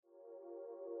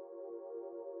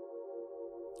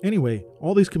Anyway,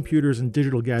 all these computers and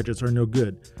digital gadgets are no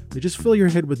good. They just fill your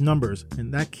head with numbers,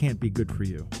 and that can't be good for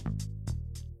you.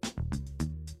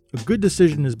 A good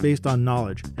decision is based on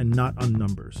knowledge and not on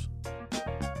numbers.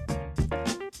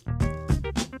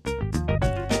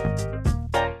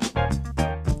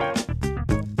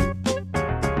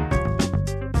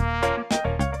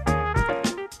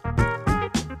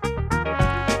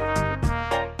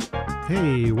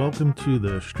 Hey, welcome to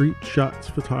the Street Shots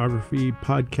Photography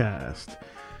Podcast.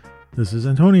 This is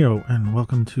Antonio, and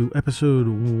welcome to episode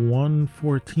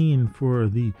 114 for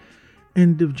the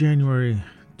end of January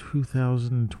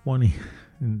 2020.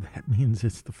 And that means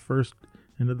it's the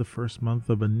end of the first month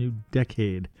of a new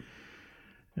decade.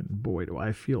 And boy, do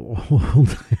I feel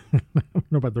old. I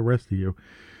don't know about the rest of you.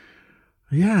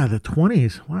 Yeah, the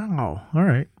 20s. Wow. All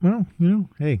right. Well,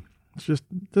 hey, it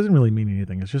doesn't really mean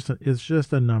anything. It's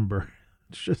just a number.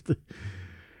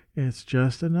 It's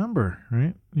just a number,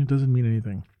 right? It doesn't mean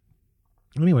anything.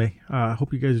 Anyway, I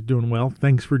hope you guys are doing well.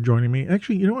 Thanks for joining me.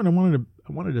 Actually, you know what? I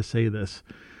wanted to say this,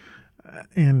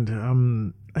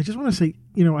 and I just want to say,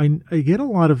 I get a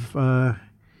lot of I'm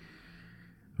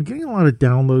getting a lot of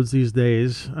downloads these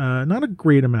days. Not a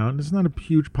great amount. It's not a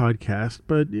huge podcast,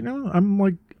 but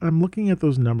I'm looking at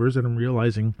those numbers and I'm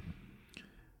realizing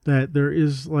that there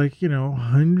is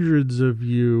hundreds of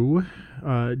you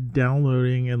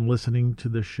downloading and listening to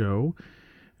the show.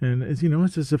 And it's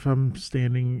as if I'm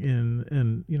standing in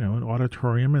an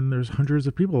auditorium and there's hundreds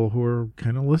of people who are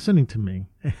kind of listening to me.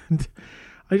 And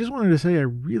I just wanted to say I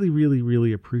really, really,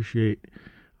 really appreciate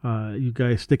you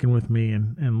guys sticking with me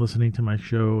and listening to my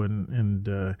show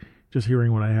and just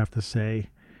hearing what I have to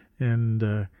say. And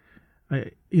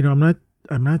I'm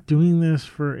not doing this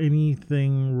for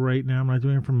anything right now. I'm not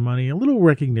doing it for money. A little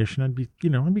recognition. I'd be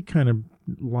kind of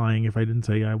lying if I didn't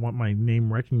say I want my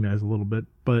name recognized a little bit,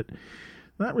 but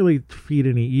not really to feed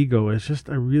any ego. It's just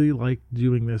I really like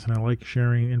doing this and I like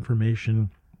sharing information.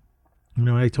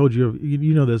 I told you,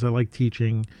 this, I like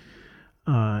teaching,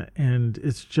 and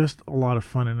it's just a lot of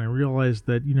fun. And I realized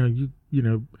that, you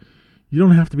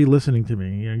don't have to be listening to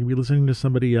me. You can be listening to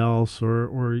somebody else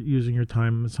or using your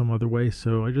time in some other way.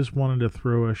 So I just wanted to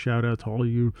throw a shout out to all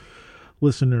you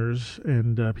listeners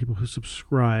and people who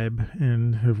subscribe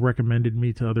and have recommended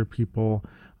me to other people.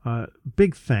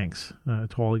 Big thanks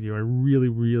to all of you. I really,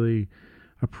 really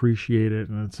appreciate it.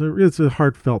 And it's a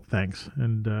heartfelt thanks.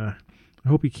 And I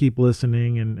hope you keep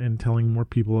listening and telling more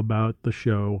people about the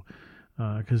show.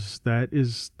 Because that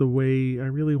is the way I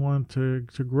really want to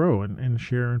grow and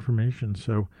share information.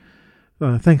 So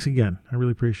thanks again. I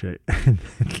really appreciate it.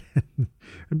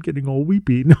 I'm getting all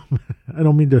weepy. No, I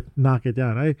don't mean to knock it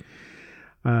down.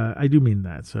 I do mean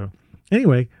that. So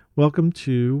anyway, welcome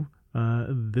to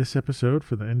this episode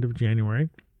for the end of January.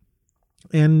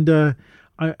 And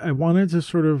I wanted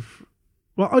to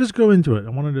I'll just go into it. I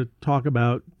wanted to talk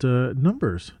about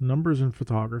numbers in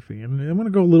photography. And I'm going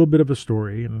to go a little bit of a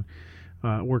story and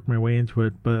work my way into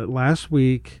it. But last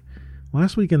week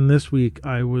and this week,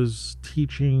 I was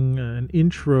teaching an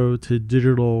intro to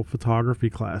digital photography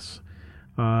class.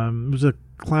 It was a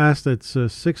class that's a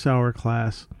 6-hour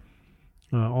class,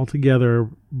 altogether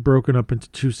broken up into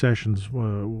 2 sessions.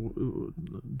 I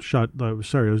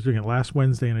was doing it last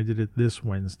Wednesday and I did it this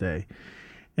Wednesday.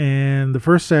 And the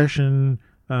first session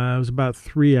was about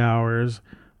 3 hours.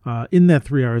 In that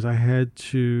 3 hours, I had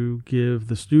to give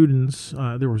the students,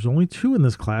 there was only 2 in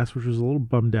this class, which was a little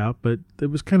bummed out, but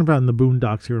it was kind of out in the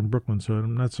boondocks here in Brooklyn, so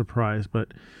I'm not surprised.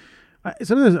 But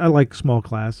sometimes I like small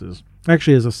classes.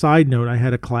 Actually, as a side note, I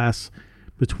had a class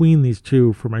between these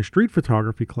 2 for my street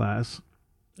photography class,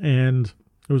 and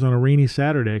it was on a rainy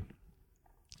Saturday,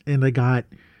 and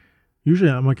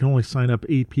usually I can only sign up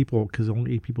 8 people because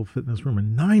only 8 people fit in this room,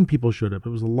 and 9 people showed up.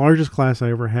 It was the largest class I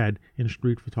ever had in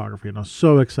street photography, and I was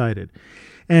so excited.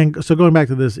 And so going back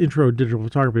to this intro to digital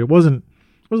photography, I was a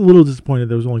little disappointed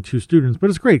there was only 2 students, but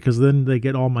it's great because then they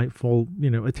get all my full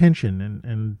attention,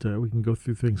 and we can go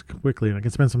through things quickly, and I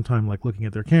can spend some time looking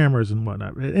at their cameras and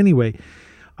whatnot. Anyway,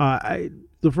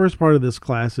 the first part of this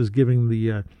class is giving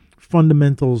the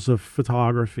fundamentals of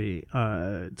photography.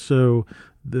 So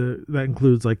that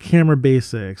includes camera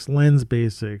basics, lens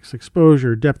basics,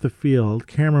 exposure, depth of field,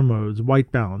 camera modes,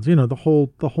 white balance, the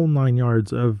whole 9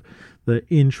 yards of the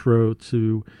intro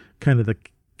to kind of the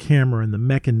camera and the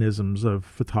mechanisms of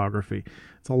photography.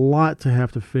 It's a lot to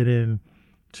have to fit in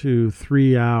to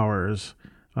 3 hours.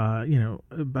 I've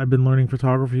been learning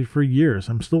photography for years.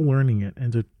 I'm still learning it,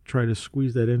 and to try to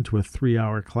squeeze that into a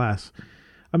 3-hour class,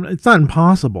 it's not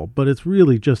impossible, but it's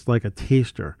really just like a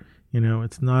taster.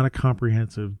 It's not a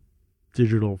comprehensive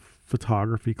digital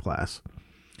photography class.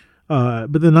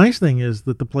 But the nice thing is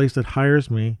that the place that hires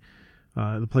me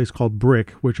the place called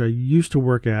Brick, which I used to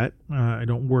work at. I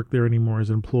don't work there anymore as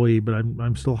an employee, but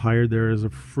I'm still hired there as a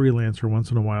freelancer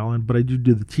once in a while. But I do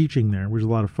the teaching there, which is a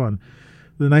lot of fun.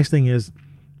 The nice thing is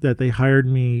that they hired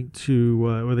me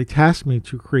or they tasked me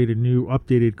to create a new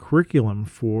updated curriculum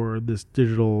for this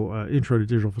digital intro to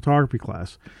digital photography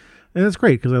class. And that's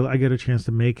great because I get a chance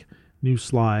to make new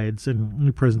slides and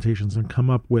new presentations and come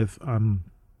up with a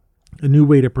new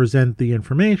way to present the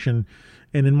information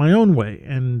and in my own way,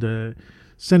 and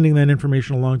sending that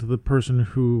information along to the person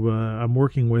who I'm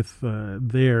working with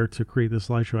there to create this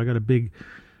slideshow. I got a big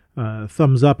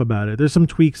thumbs up about it. There's some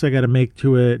tweaks I got to make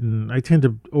to it, and I tend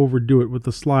to overdo it with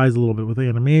the slides a little bit with the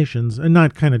animations, and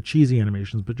not kind of cheesy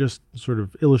animations, but just sort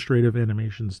of illustrative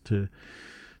animations to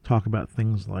talk about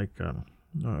things like, I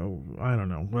don't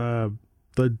know,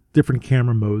 the different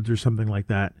camera modes or something like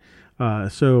that.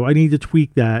 So I need to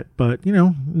tweak that, but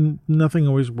nothing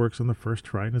always works on the first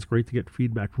try, and it's great to get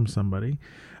feedback from somebody.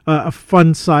 A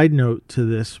fun side note to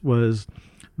this was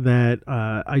that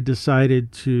I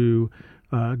decided to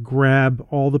grab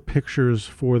all the pictures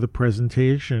for the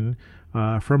presentation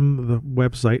from the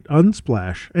website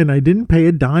Unsplash, and I didn't pay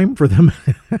a dime for them.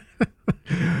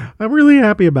 I'm really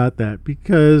happy about that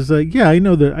because, I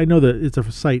know that it's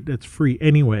a site that's free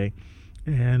anyway.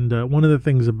 And one of the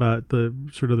things about the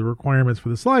sort of the requirements for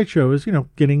the slideshow is,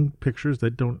 getting pictures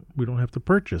that we don't have to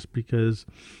purchase because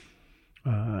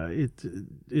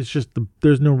it's just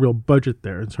there's no real budget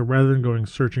there. And so rather than going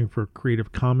searching for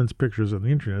Creative Commons pictures on the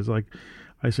internet, it's like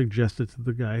I suggested to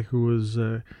the guy who was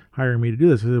hiring me to do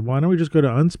this. I said, why don't we just go to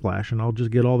Unsplash and I'll just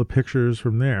get all the pictures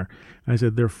from there. I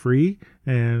said, they're free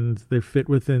and they fit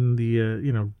within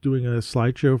the, doing a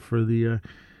slideshow for the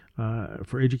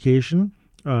for education.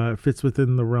 Fits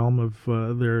within the realm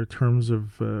of their terms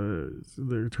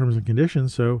and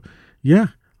conditions. So,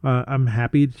 I'm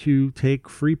happy to take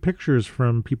free pictures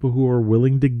from people who are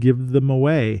willing to give them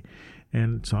away,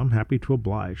 and so I'm happy to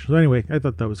oblige. So anyway, I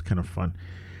thought that was kind of fun.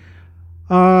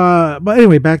 But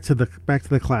anyway, back to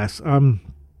the class.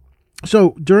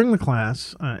 So during the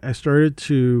class, I started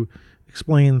to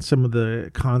explain some of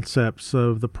the concepts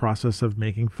of the process of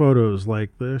making photos,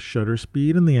 like the shutter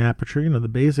speed and the aperture, the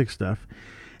basic stuff.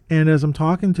 And as I'm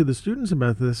talking to the students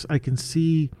about this, I can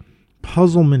see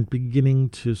puzzlement beginning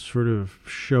to sort of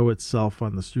show itself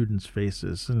on the students'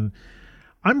 faces. And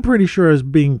I'm pretty sure I was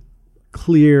being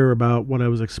clear about what I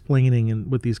was explaining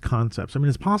with these concepts. I mean,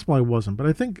 it's possible I wasn't, but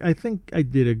I think I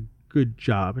did a good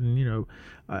job. And,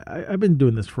 I've been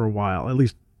doing this for a while, at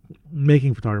least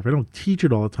making photography. I don't teach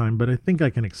it all the time, but I think I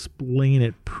can explain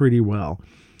it pretty well.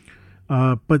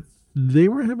 But they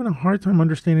were having a hard time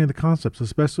understanding the concepts,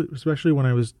 especially when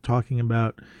I was talking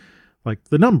about like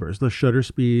the numbers, the shutter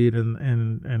speed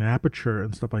and aperture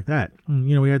and stuff like that. And,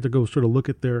 we had to go sort of look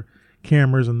at their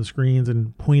cameras and the screens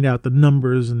and point out the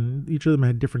numbers, and each of them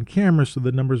had different cameras, so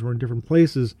the numbers were in different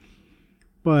places.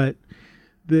 But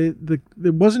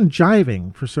it wasn't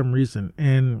jiving for some reason.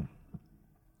 And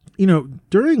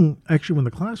during when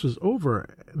the class was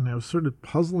over and I was sort of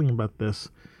puzzling about this,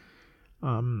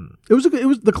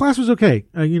 the class was okay.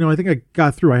 I think I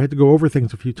got through. I had to go over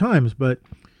things a few times, but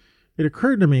it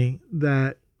occurred to me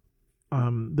that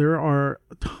there are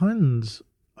tons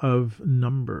of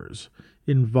numbers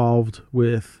involved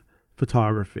with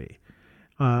photography.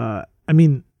 I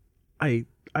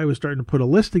was starting to put a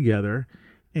list together,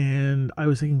 and I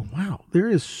was thinking, wow,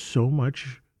 there's so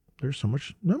much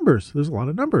numbers. There's a lot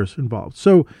of numbers involved.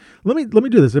 So let me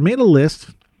do this. I made a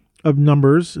list of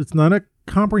numbers. It's not a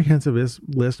comprehensive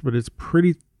list, but it's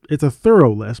a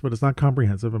thorough list, but it's not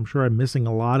comprehensive. I'm sure I'm missing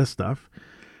a lot of stuff.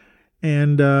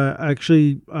 And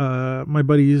my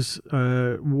buddies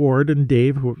Ward and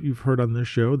Dave, who you've heard on this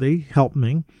show, they helped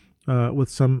me with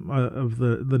some of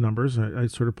the numbers. I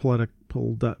sort of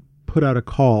put out a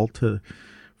call to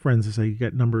friends to say, you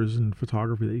got numbers in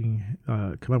photography that you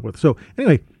can come up with. So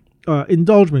anyway,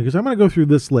 indulge me because I'm going to go through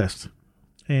this list.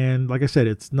 And like I said,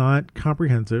 it's not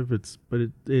comprehensive, but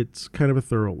it's kind of a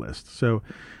thorough list. So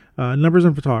numbers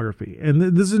in photography. And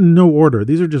this is in no order.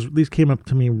 These came up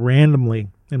to me randomly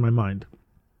in my mind.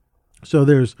 So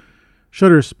there's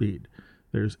shutter speed,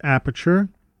 there's aperture,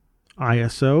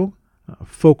 ISO,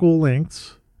 focal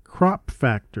lengths, crop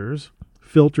factors,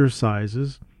 filter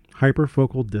sizes,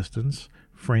 hyperfocal distance,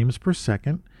 frames per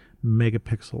second,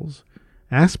 megapixels,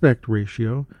 aspect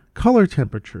ratio, color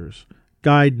temperatures,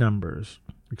 guide numbers,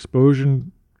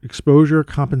 exposure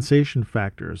compensation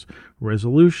factors,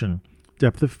 resolution,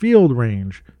 depth of field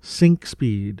range, sync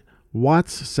speed,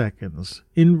 watts seconds,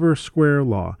 inverse square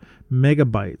law,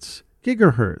 megabytes,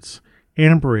 gigahertz,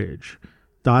 amperage,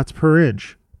 dots per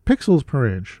inch, pixels per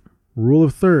inch, rule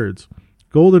of thirds,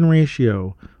 golden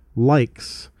ratio,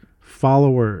 likes,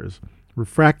 followers,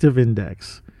 refractive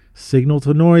index, signal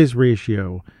to noise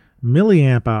ratio,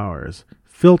 milliamp hours,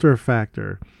 filter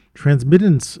factor,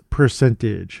 transmittance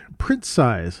percentage, print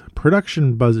size,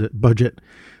 production budget,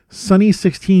 Sunny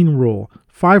 16 rule,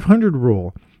 500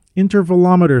 rule,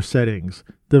 intervalometer settings,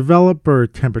 developer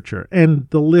temperature, and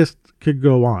the list could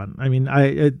go on. I mean,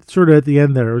 I sort of at the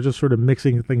end there, I was just sort of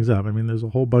mixing things up. I mean, there's a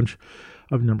whole bunch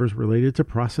of numbers related to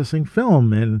processing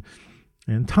film and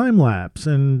time lapse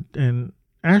and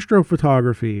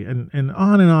astrophotography and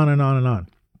on and on and on and on.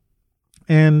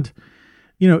 And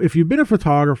you know, if you've been a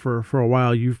photographer for a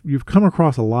while, you've come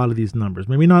across a lot of these numbers.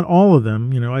 Maybe not all of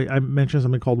them. You know, I mentioned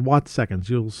something called watt seconds.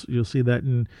 You'll see that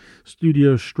in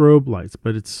studio strobe lights,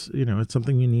 but it's, you know, it's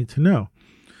something you need to know.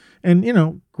 And, you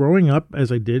know, growing up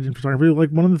as I did in photography, like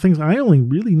one of the things I only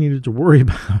really needed to worry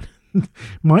about,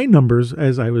 my numbers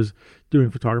as I was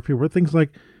doing photography were things like,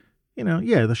 you know,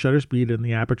 yeah, the shutter speed and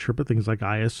the aperture, but things like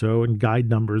ISO and guide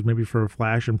numbers, maybe for a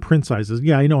flash, and print sizes.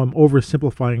 Yeah, I know I'm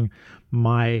oversimplifying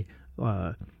my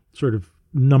sort of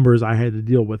numbers I had to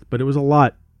deal with, but it was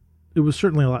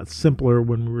certainly a lot simpler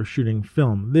when we were shooting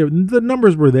film. The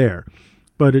numbers were there,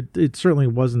 but it certainly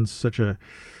wasn't such a,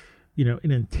 you know, an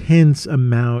intense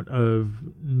amount of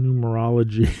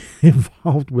numerology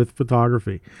involved with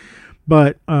photography.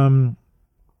 But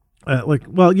like,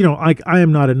 well, you know, I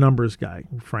am not a numbers guy,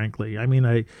 frankly. I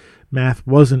mean, math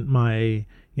wasn't my,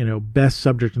 you know, best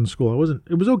subject in school.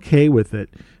 It was okay with it.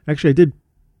 Actually, I did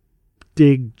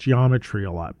dig geometry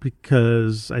a lot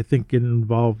because I think it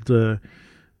involved, you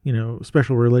know,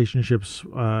 special relationships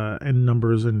and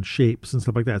numbers and shapes and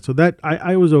stuff like that. So that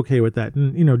I was okay with that.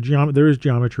 And, you know, there is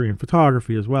geometry in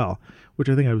photography as well, which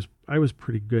I think I was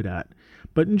pretty good at.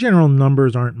 But in general,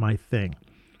 numbers aren't my thing.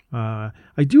 I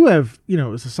do have, you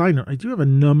know, as a side note, I do have a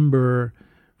number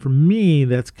for me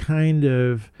that's kind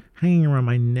of hanging around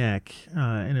my neck,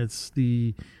 and it's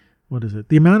the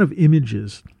amount of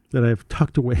images that I've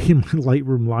tucked away in my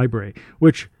Lightroom library,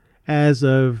 which as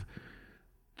of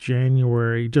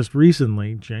January, just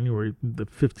recently, January the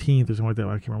 15th or something like that,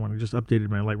 I can't remember when I just updated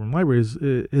my Lightroom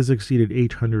library, has exceeded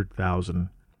 800,000.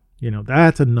 You know,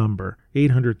 that's a number,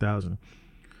 800,000.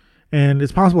 And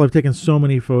it's possible I've taken so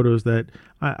many photos that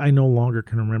I no longer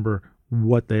can remember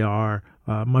what they are,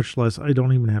 much less I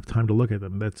don't even have time to look at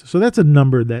them. That's a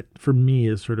number that for me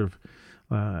is sort of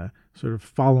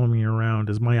following me around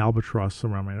as my albatross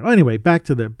around my. Anyway, back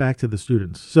to the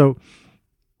students. So,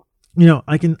 you know,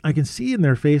 I can see in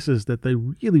their faces that they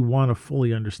really want to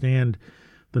fully understand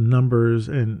the numbers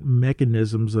and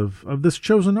mechanisms of this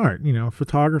chosen art. You know,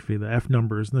 photography, the F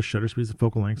numbers and the shutter speeds and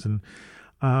focal lengths, and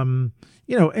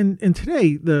you know, and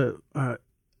today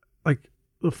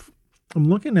I'm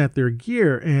looking at their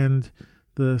gear, and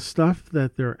the stuff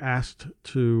that they're asked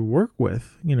to work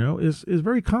with, you know, is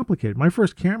very complicated. My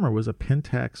first camera was a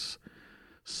Pentax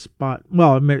Spot.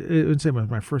 Well, I would say it was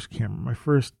my first camera, my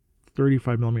first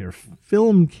 35 millimeter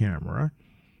film camera,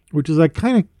 which is I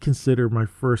kind of consider my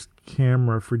first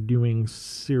camera for doing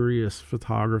serious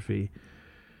photography.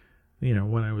 You know,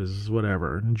 when I was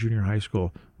in junior high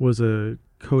school, was a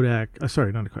Kodak,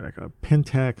 not a Kodak, a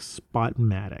Pentax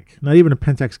Spotmatic. Not even a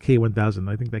Pentax K1000.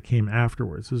 I think that came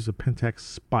afterwards. This is a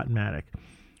Pentax Spotmatic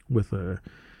with a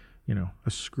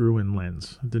screw-in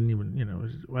lens. It didn't even, you know,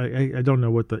 I don't know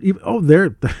what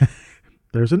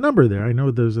there's a number there. I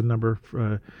know there's a number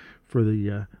for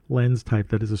the lens type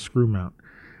that is a screw mount.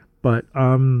 But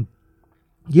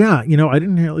yeah, you know, I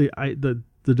didn't really.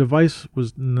 The device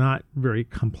was not very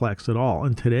complex at all.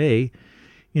 And today,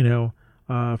 you know,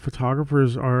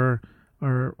 photographers are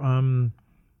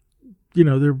you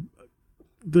know,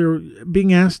 they're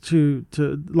being asked to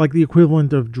like the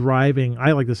equivalent of driving.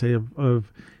 I like to say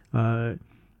of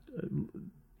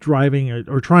driving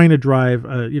or trying to drive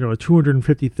a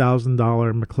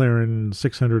 $250,000 McLaren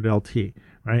 600 LT,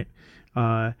 right?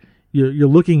 You're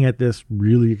looking at this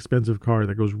really expensive car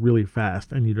that goes really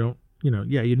fast, and you don't,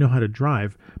 you know how to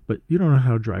drive, but you don't know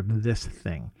how to drive this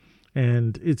thing.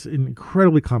 And it's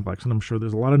incredibly complex, and I'm sure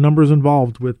there's a lot of numbers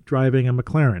involved with driving a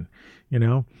McLaren, you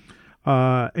know.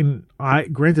 And I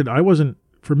wasn't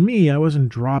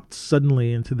dropped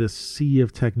suddenly into this sea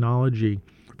of technology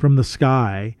from the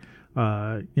sky,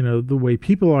 you know, the way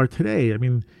people are today. I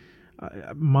mean,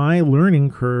 my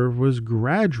learning curve was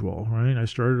gradual, right? I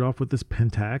started off with this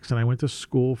Pentax, and I went to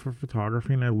school for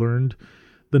photography, and I learned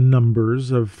the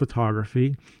numbers of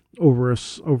photography over a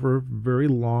very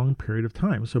long period of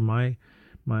time. So my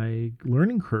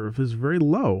learning curve is very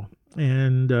low,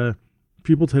 and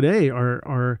people today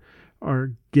are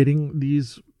getting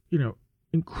these, you know,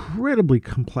 incredibly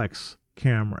complex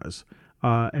cameras,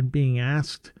 and being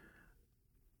asked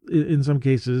in some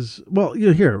cases, well,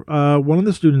 here, one of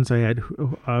the students I had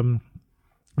in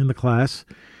the class,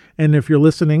 and if you're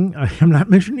listening, I am not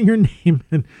mentioning your name,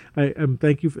 and I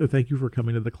thank you for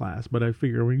coming to the class. But I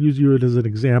figure we use you as an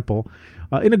example,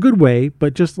 in a good way.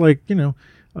 But just like I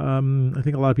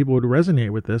think a lot of people would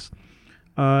resonate with this.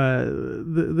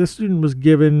 This student was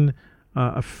given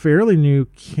a fairly new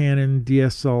Canon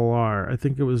DSLR. I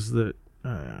think it was I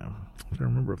don't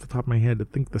remember off the top of my head. I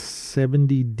think the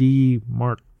 70D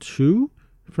Mark II,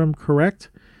 if I'm correct.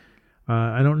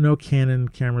 I don't know Canon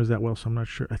cameras that well, so I'm not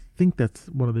sure. I think that's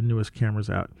one of the newest cameras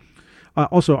out.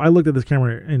 Also, I looked at this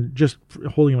camera and just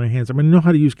holding it in my hands. I know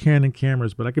how to use Canon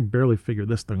cameras, but I could barely figure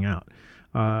this thing out.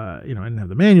 I didn't have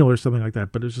the manual or something like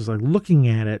that, but it's just like looking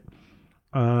at it,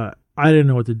 I didn't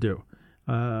know what to do.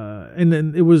 And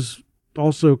then it was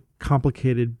also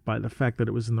complicated by the fact that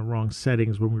it was in the wrong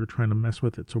settings when we were trying to mess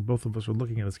with it. So both of us were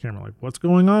looking at this camera like, what's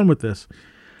going on with this?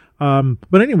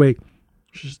 But anyway,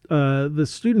 the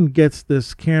student gets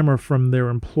this camera from their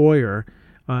employer,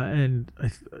 and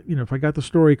if I got the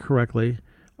story correctly,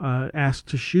 asked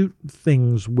to shoot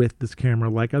things with this camera,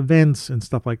 like events and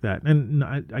stuff like that. And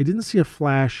I didn't see a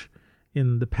flash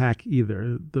in the pack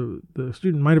either. The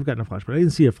student might have gotten a flash, but I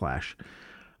didn't see a flash.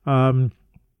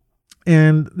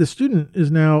 And the student is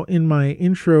now in my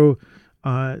intro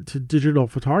to digital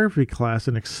photography class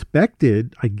and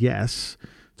expected, I guess,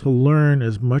 to learn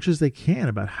as much as they can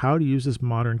about how to use this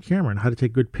modern camera and how to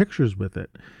take good pictures with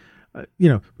it. But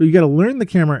you got to learn the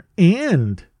camera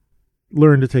and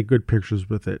learn to take good pictures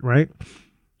with it, right?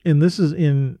 And this is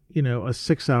in, a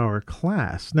 6-hour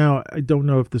class. Now, I don't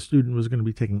know if the student was going to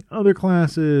be taking other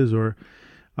classes or,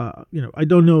 I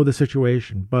don't know the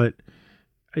situation, but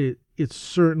it's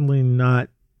certainly not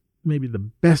maybe the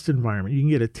best environment. You can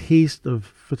get a taste of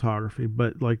photography,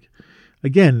 but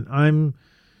again, I'm,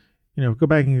 go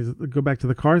back to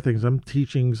the car things. I'm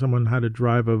teaching someone how to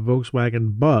drive a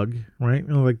Volkswagen Bug, right?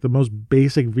 Like the most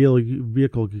basic vehicle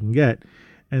you can get.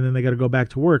 And then they got to go back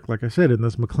to work, like I said, in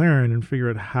this McLaren and figure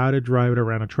out how to drive it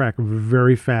around a track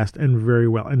very fast and very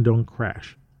well and don't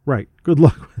crash. Right. Good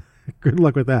luck. Good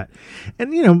luck with that.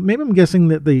 And, maybe I'm guessing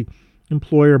that the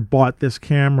employer bought this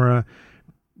camera.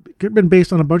 It could have been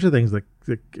based on a bunch of things. Like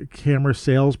the camera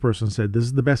salesperson said, this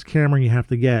is the best camera you have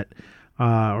to get.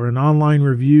 Or an online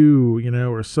review,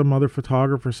 or some other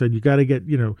photographer said, you got to get,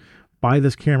 buy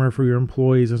this camera for your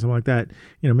employees and something like that.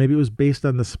 Maybe it was based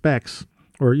on the specs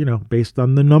or, based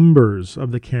on the numbers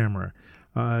of the camera.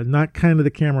 Not kind of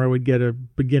the camera I would get a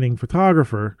beginning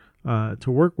photographer to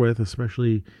work with,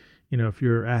 especially, if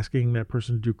you're asking that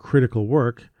person to do critical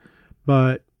work.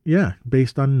 But yeah,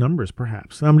 based on numbers,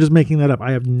 perhaps. I'm just making that up.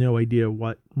 I have no idea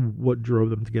what drove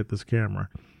them to get this camera.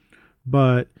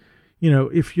 But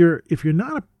if you're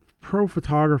not a pro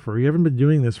photographer, you haven't been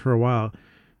doing this for a while,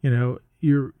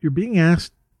 you're being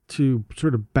asked to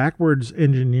sort of backwards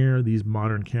engineer these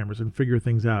modern cameras and figure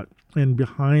things out. And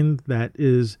behind that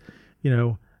is,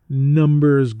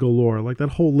 numbers galore. Like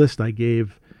that whole list I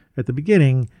gave at the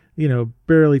beginning,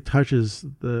 barely touches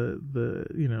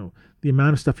the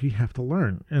amount of stuff you have to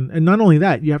learn. And not only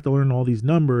that, you have to learn all these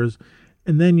numbers,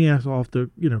 and then you have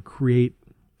to create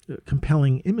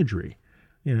compelling imagery.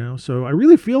 So I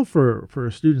really feel for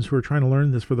students who are trying to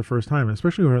learn this for the first time,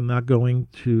 especially who are not going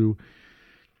to,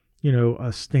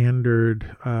 a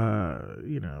standard,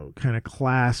 kind of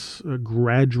class,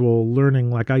 gradual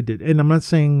learning like I did. And I'm not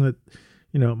saying that,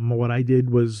 what I did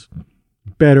was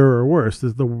better or worse.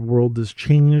 The world has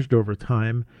changed over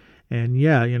time. And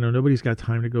yeah, nobody's got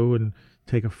time to go and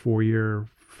take a 4-year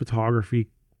photography,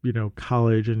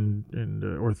 college and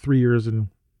or 3 years in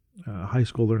high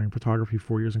school learning photography,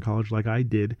 4 years in college like I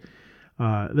did.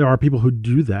 There are people who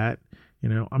do that.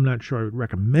 I'm not sure I would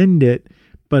recommend it,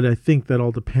 but I think that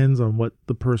all depends on what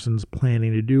the person's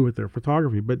planning to do with their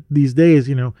photography. But these days,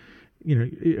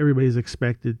 everybody's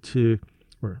expected to,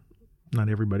 or not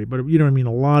everybody, but a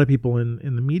lot of people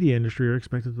in the media industry are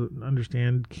expected to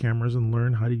understand cameras and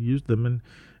learn how to use them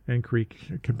and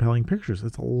create compelling pictures.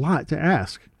 It's a lot to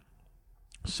ask.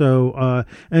 So,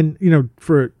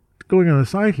 for going on the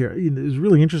side here, it's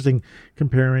really interesting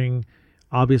comparing,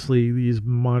 obviously, these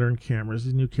modern cameras,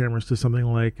 these new cameras, to something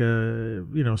like a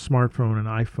smartphone, an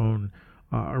iPhone,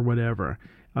 or whatever.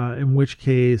 In which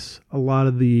case, a lot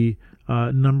of the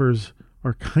numbers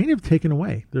are kind of taken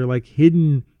away. They're like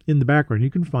hidden in the background.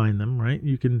 You can find them, right?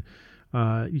 You can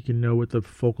know what the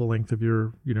focal length of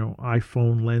your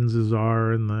iPhone lenses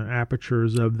are and the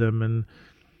apertures of them, and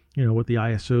what the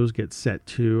ISOs get set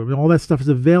to. All that stuff is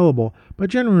available. But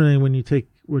generally, when you take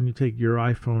your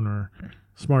iPhone or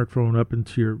smartphone up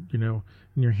into your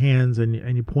in your hands and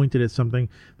you point it at something,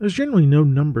 there's generally no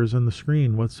numbers on the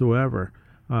screen whatsoever.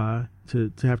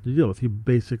 to have to deal with. You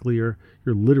basically you're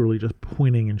literally just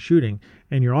pointing and shooting,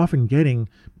 and you're often getting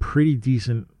pretty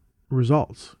decent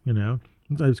results. I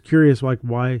was curious, like,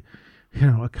 why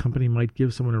a company might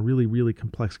give someone a really, really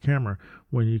complex camera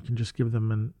when you can just give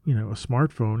them a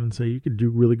smartphone and say, you could do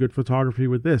really good photography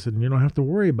with this, and you don't have to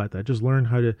worry about that. Just learn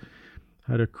how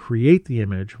to create the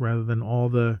image rather than all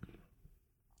the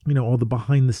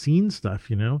behind the scenes stuff.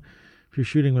 If you're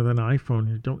shooting with an iPhone,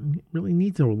 you don't really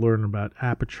need to learn about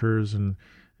apertures and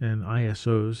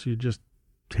ISOs. You just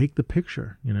take the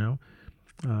picture.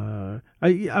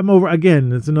 I'm over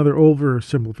again. It's another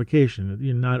oversimplification.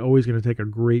 You're not always going to take a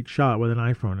great shot with an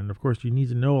iPhone, and of course, you need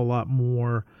to know a lot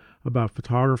more about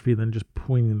photography than just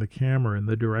pointing the camera in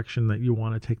the direction that you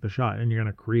want to take the shot, and you're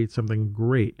going to create something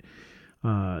great.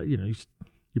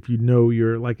 If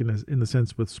you're like in the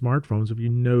sense with smartphones, if you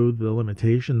know the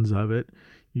limitations of it,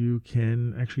 you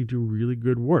can actually do really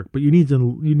good work. But you need to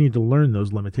learn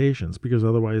those limitations, because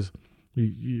otherwise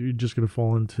you're just going to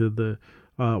fall into the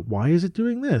why is it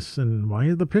doing this, and why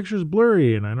are the pictures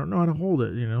blurry, and I don't know how to hold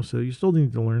it. So you still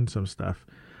need to learn some stuff.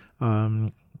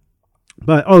 But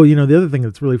the other thing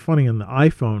that's really funny on the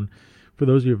iPhone, for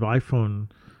those of you who have iPhone,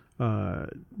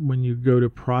 when you go to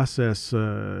process,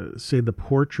 say, the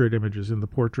portrait images and the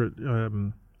portrait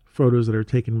photos that are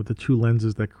taken with the two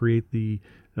lenses that create the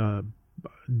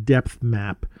depth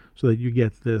map, so that you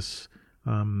get this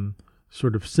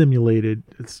sort of simulated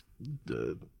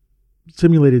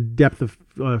depth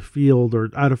of field or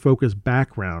out of focus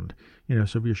background.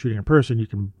 So if you're shooting a person, you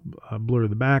can blur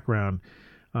the background.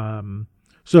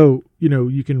 So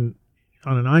you can,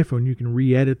 on an iPhone, you can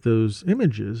re-edit those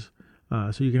images.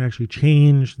 So you can actually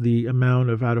change the amount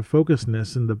of out of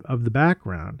focusness of the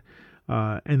background.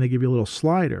 And they give you a little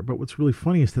slider. But what's really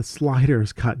funny is the slider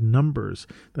has got numbers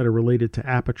that are related to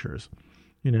apertures.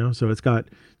 So it's got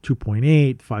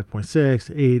 2.8,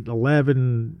 5.6, 8,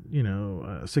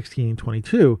 11, 16,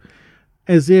 22,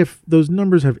 as if those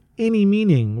numbers have any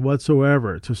meaning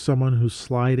whatsoever to someone who's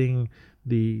sliding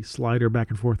the slider back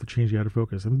and forth to change the out of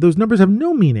focus. And those numbers have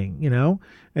no meaning,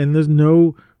 and there's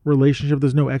no relationship,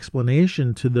 there's no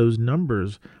explanation to those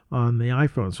numbers on the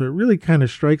iPhone. So it really kind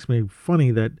of strikes me funny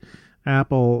that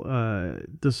Apple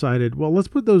decided, well, let's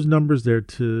put those numbers there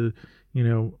to,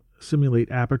 simulate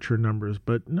aperture numbers,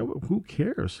 but no, who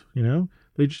cares?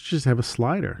 They just have a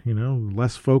slider,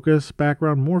 less focus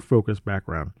background, more focus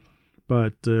background.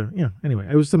 But anyway,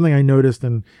 it was something I noticed,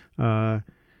 and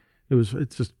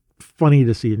it's just funny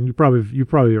to see, and you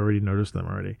probably already noticed them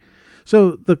already.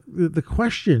 So the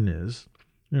question is,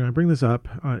 I bring this up,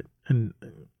 and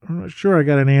I'm not sure I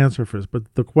got an answer for this,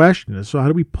 but the question is, so how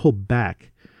do we pull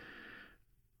back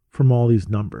from all these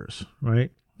numbers,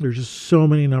 right? There's just so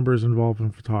many numbers involved in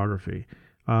photography.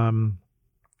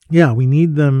 We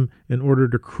need them in order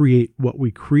to create what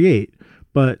we create.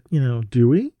 But, do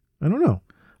we? I don't know.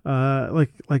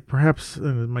 Like perhaps it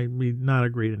might be not a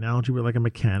great analogy, but like a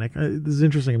mechanic. This is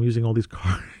interesting. I'm using all these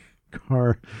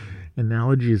car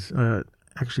analogies,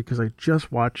 actually, because I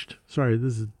just watched, sorry,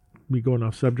 this is me going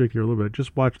off subject here a little bit. I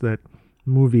just watched that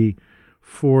movie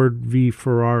Ford v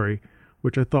Ferrari,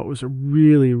 which I thought was a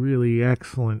really, really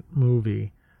excellent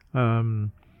movie.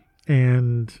 And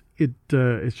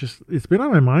it's been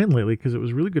on my mind lately because it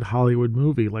was a really good Hollywood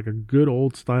movie, like a good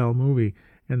old style movie,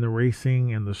 and the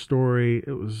racing and the story.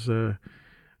 It was, and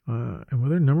were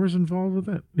there numbers involved with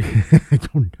it? I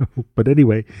don't know. But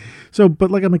anyway,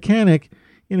 but like a mechanic,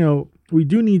 we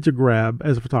do need to grab,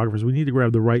 as photographers, we need to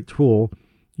grab the right tool,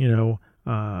 with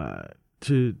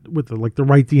the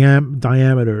right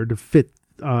diameter to fit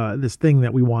this thing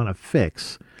that we want to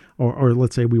fix, or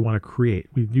let's say we want to create.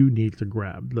 We do need to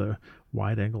grab the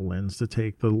wide angle lens to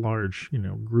take the large,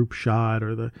 group shot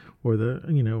or the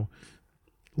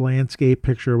landscape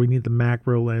picture. We need the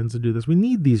macro lens to do this. We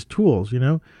need these tools,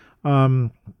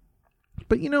 but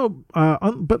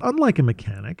unlike a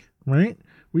mechanic, right?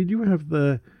 We do have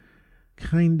the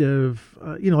kind of,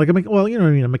 a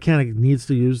mechanic needs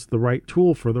to use the right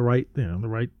tool for the right, the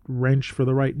right wrench for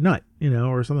the right nut,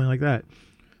 or something like that.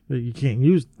 You can't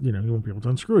use, you won't be able to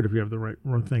unscrew it if you have the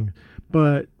wrong thing.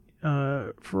 But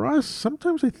for us,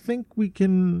 sometimes I think we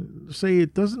can say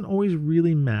it doesn't always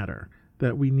really matter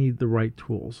that we need the right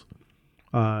tools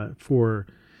we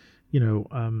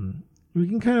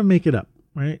can kind of make it up,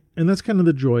 right? And that's kind of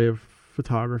the joy of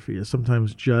photography, is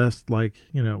sometimes just like,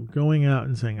 going out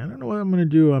and saying, I don't know what I'm going to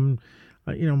do. I'm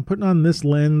putting on this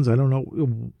lens. I don't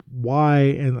know why,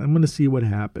 and I'm going to see what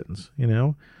happens,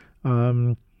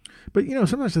 But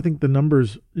sometimes I think the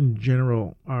numbers in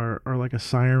general are like a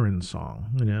siren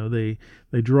song.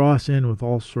 They draw us in with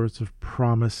all sorts of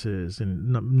promises, and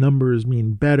numbers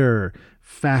mean better,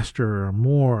 faster, or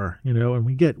more. And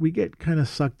we get kind of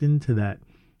sucked into that.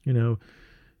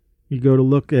 You go to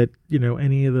look at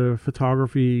any of the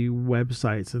photography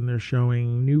websites, and they're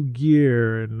showing new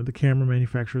gear, and the camera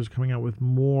manufacturers coming out with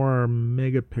more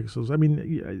megapixels. I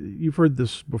mean, you've heard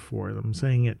this before. I'm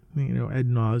saying it ad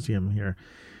nauseum here.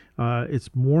 It's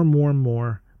more,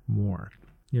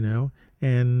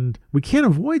 and we can't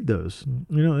avoid those.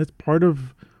 It's part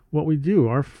of what we do.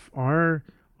 Our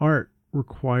art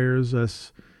requires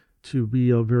us to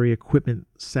be a very equipment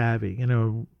savvy.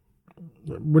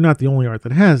 We're not the only art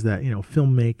that has that.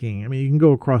 Filmmaking. I mean, you can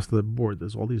go across the board.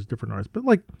 There's all these different arts, but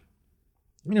if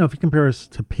you compare us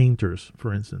to painters,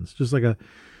 for instance, just like a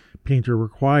painter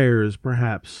requires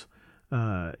perhaps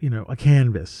a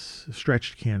canvas, a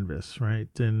stretched canvas, right?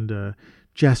 And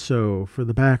gesso for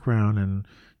the background, and,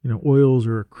 oils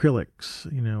or acrylics,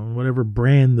 whatever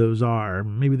brand those are.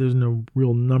 Maybe there's no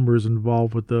real numbers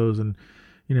involved with those. And,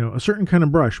 a certain kind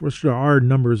of brush, which there are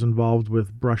numbers involved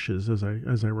with brushes, as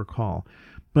I recall.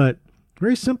 But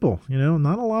very simple,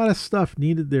 not a lot of stuff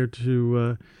needed there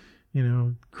to,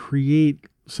 create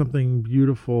something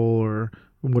beautiful or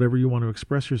whatever you want to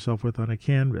express yourself with on a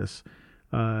canvas.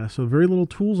 So very little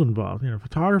tools involved.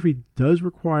 Photography does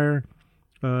require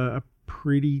a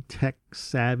pretty tech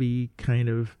savvy kind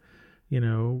of,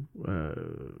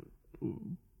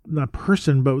 not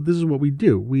person, but this is what we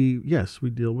do. We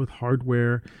deal with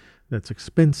hardware that's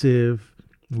expensive,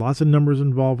 lots of numbers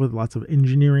involved with, lots of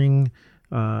engineering,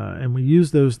 and we use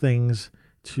those things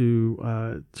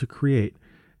to create.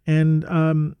 And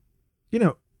the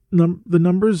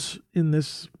numbers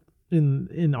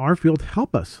in our field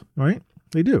help us, right?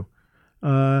 They do.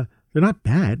 They're not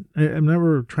bad. I'm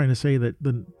never trying to say that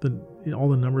all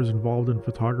the numbers involved in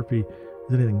photography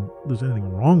there's anything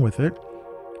wrong with it.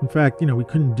 In fact, we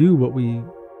couldn't do what we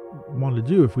wanted to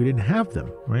do if we didn't have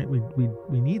them, right?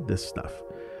 We need this stuff.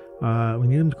 We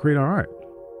need them to create our art.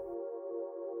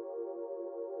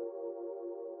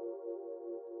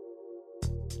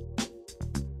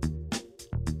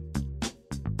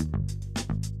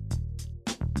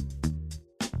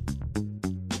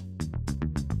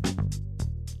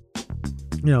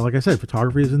 Like I said,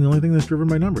 photography isn't the only thing that's driven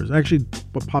by numbers. Actually,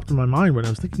 what popped in my mind when I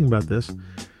was thinking about this,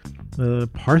 the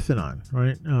Parthenon,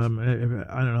 right? I don't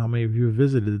know how many of you have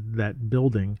visited that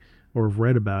building or have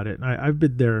read about it. I've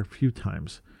been there a few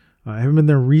times. I haven't been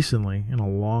there recently in a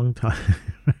long time,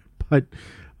 but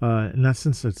not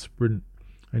since it's been,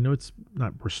 I know it's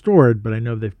not restored, but I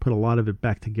know they've put a lot of it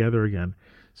back together again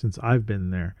since I've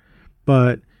been there.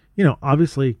 But,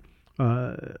 obviously,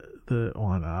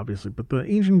 not obviously, but the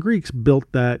ancient Greeks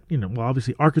built that,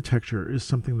 obviously architecture is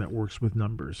something that works with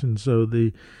numbers. And so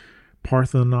the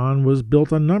Parthenon was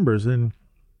built on numbers. And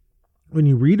when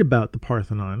you read about the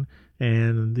Parthenon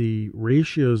and the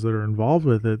ratios that are involved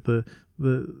with it, the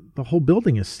whole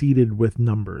building is seated with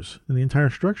numbers in the entire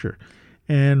structure.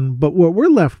 But what we're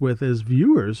left with as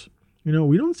viewers,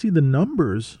 we don't see the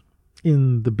numbers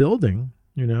in the building,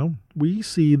 we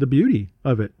see the beauty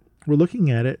of it. We're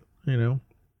looking at it,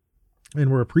 and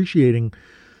we're appreciating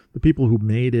the people who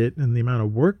made it and the amount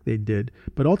of work they did.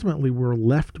 But ultimately, we're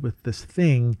left with this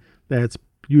thing that's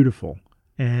beautiful.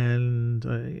 And,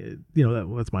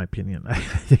 that's my opinion. I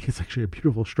think it's actually a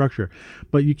beautiful structure.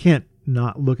 But you can't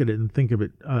not look at it and think of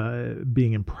it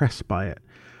being impressed by it,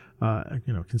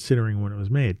 considering when it was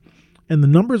made. And the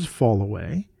numbers fall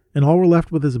away. And all we're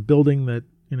left with is a building that,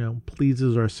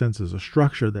 pleases our senses, a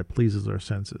structure that pleases our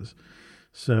senses.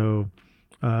 So,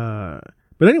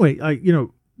 but anyway,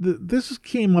 this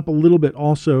came up a little bit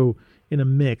also in a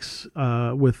mix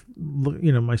with,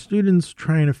 my students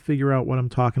trying to figure out what I'm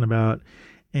talking about.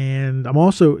 And I'm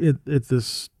also at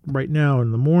this right now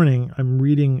in the morning, I'm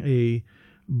reading a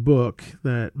book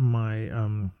that my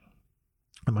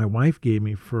wife gave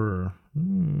me for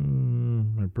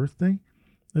my birthday,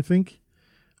 I think.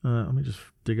 Let me just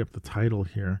dig up the title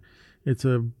here. It's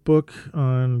a book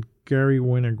on Gary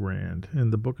Winogrand,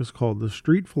 and the book is called The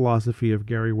Street Philosophy of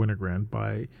Gary Winogrand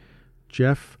by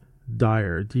Jeff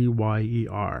Dyer,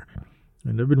 D-Y-E-R.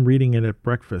 And I've been reading it at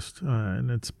breakfast,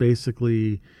 and it's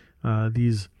basically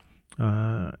these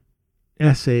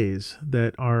essays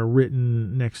that are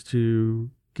written next to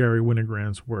Gary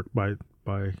Winogrand's work by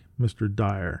Mr.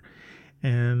 Dyer.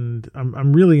 And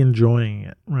I'm really enjoying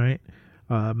it, right?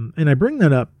 And I bring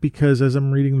that up because as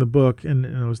I'm reading the book and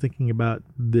I was thinking about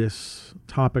this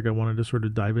topic I wanted to sort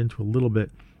of dive into a little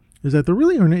bit, is that there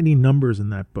really aren't any numbers in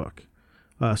that book.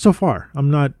 So far,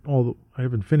 I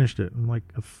haven't finished it. I'm like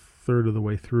a third of the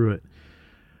way through it.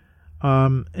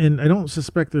 And I don't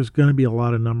suspect there's going to be a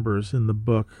lot of numbers in the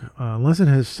book, unless it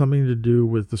has something to do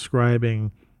with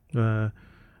describing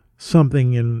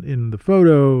something in the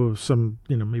photo. Some,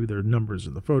 maybe there are numbers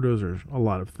in the photos or a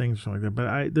lot of things or something like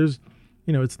that. But there's,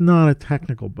 it's not a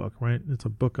technical book, right? It's a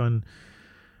book on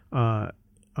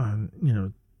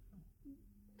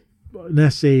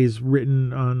essays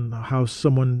written on how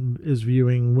someone is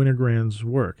viewing Winogrand's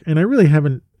work. And I really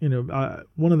haven't,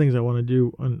 one of the things I want to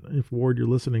do, if Ward you're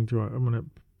listening to, I'm going to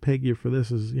peg you for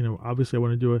this, is, obviously I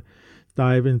want to do a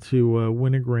dive into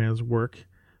Winogrand's work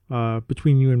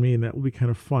between you and me, and that will be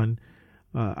kind of fun.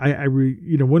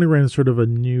 Winogrand is sort of a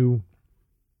new,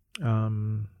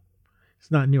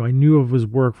 it's not new. I knew of his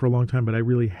work for a long time, but I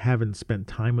really haven't spent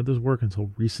time with his work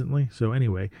until recently. So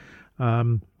anyway,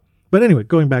 but anyway,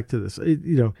 going back to this,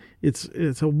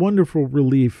 it's a wonderful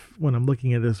relief when I'm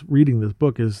looking at this, reading this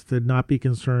book, is to not be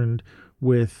concerned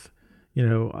with,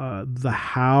 the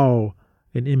how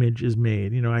an image is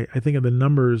made. I think of the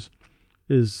numbers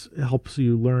helps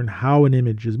you learn how an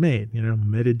image is made.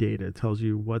 Metadata tells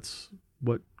you what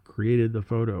created the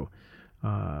photo.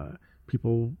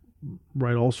 People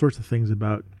write all sorts of things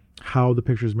about how the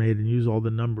picture is made and use all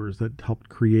the numbers that helped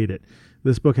create it.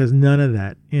 This book has none of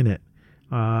that in it.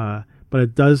 But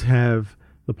it does have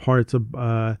the parts of,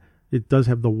 it does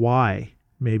have the why,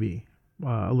 maybe,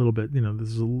 a little bit.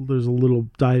 There's a little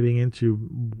diving into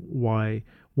why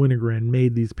Winogrand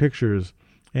made these pictures.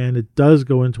 And it does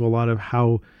go into a lot of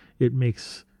how it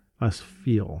makes us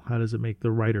feel. How does it make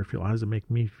the writer feel? How does it make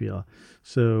me feel?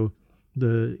 So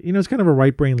it's kind of a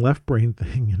right brain, left brain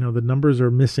thing. The numbers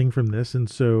are missing from this. And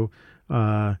so,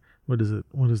 what is it?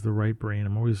 What is the right brain?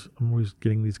 I'm always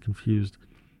getting these confused.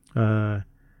 The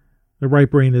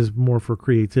right brain is more for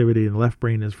creativity and the left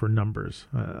brain is for numbers.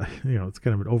 It's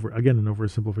kind of an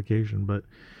oversimplification, but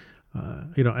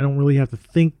I don't really have to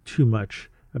think too much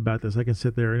about this. I can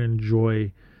sit there and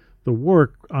enjoy the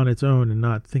work on its own and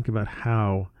not think about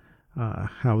how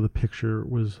the picture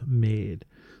was made.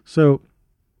 So,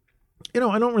 I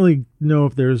don't really know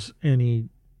if there's any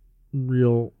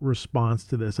real response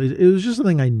to this. It was just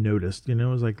something I noticed. It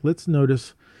was like, let's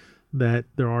notice that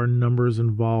there are numbers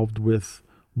involved with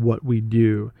what we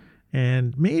do,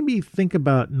 and maybe think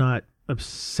about not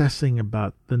obsessing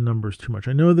about the numbers too much.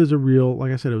 I know there's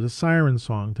like I said, it was a siren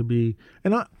song to be,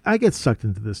 and I get sucked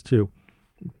into this too,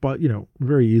 but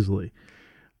very easily.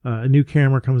 A new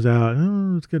camera comes out,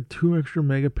 it's got 2 extra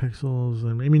megapixels,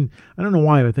 and I don't know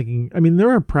why I'm thinking,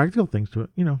 there are practical things to it,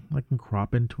 I can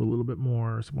crop into a little bit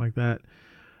more or something like that,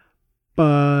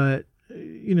 but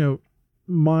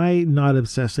my not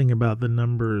obsessing about the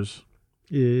numbers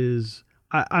is,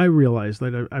 I realize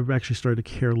that I've actually started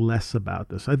to care less about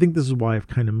this. I think this is why I've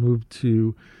kind of moved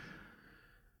to,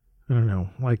 I don't know,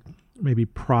 like maybe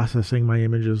processing my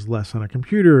images less on a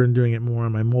computer and doing it more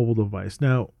on my mobile device.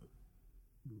 Now,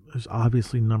 there's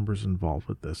obviously numbers involved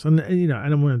with this. And I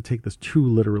don't want to take this too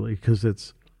literally because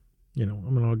it's,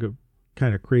 I'm going to go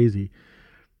kind of crazy.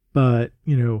 But,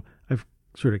 I've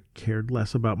sort of cared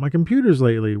less about my computers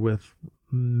lately with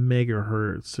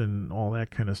megahertz and all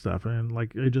that kind of stuff, and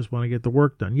I just want to get the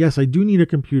work done. Yes, I do need a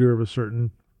computer of a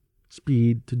certain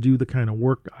speed to do the kind of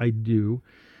work I do,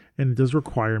 and it does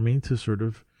require me to sort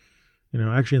of,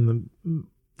 actually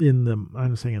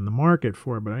I'm saying in the market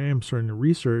for it, but I am starting to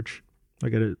research. I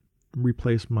got to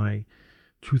replace my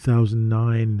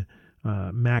 2009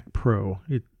 Mac Pro.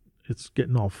 It's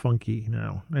getting all funky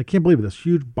now. I can't believe this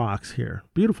huge box here.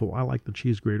 Beautiful. I like the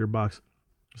cheese grater box.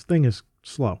 This thing is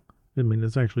slow.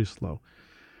 It's actually slow.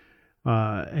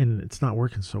 And it's not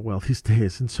working so well these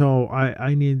days. And so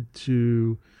I need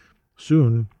to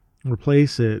soon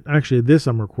replace it. Actually, this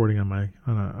I'm recording on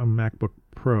a MacBook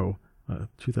Pro,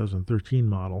 2013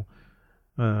 model.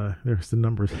 There's the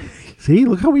numbers. See,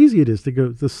 look how easy it is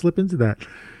to slip into that.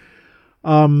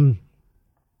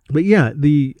 But yeah,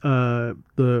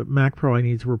 the Mac Pro I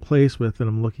need to replace with, and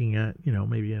I'm looking at,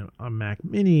 maybe a Mac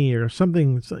Mini or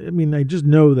something. I just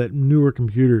know that newer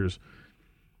computers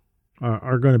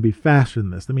are going to be faster than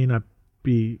this. They may not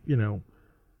be,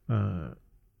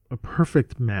 a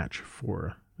perfect match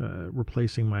for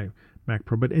replacing my Mac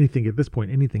Pro, but anything at this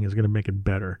point, anything is going to make it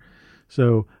better.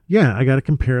 So yeah, I got to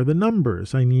compare the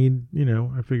numbers. I need,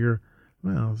 I figure,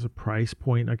 well, there's a price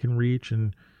point I can reach,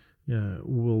 and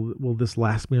will this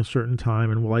last me a certain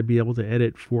time, and will I be able to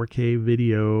edit 4K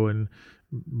video and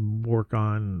work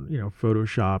on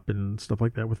Photoshop and stuff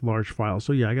like that with large files.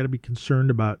 So yeah, I got to be concerned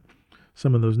about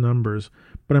some of those numbers,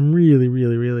 but I'm really,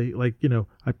 really, really I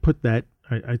put that,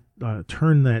 I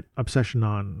turn that obsession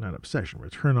on, not obsession,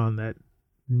 but turn on that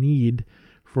need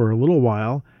for a little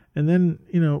while, and then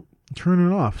turn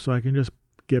it off so I can just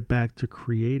get back to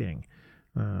creating,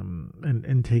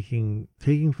 and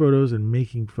taking photos and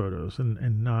making photos,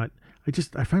 and not.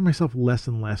 I find myself less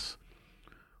and less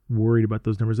worried about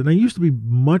those numbers, and I used to be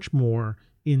much more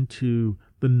into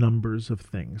the numbers of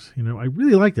things. I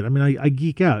really liked it. I mean, I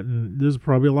geek out, and there's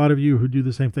probably a lot of you who do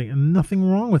the same thing, and nothing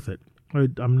wrong with it. I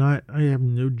have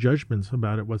no judgments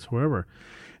about it whatsoever.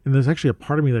 And there's actually a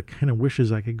part of me that kind of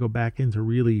wishes I could go back into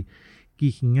really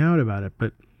geeking out about it,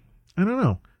 but I don't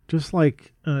know. Just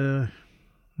like, what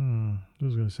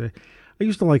was I going to say? I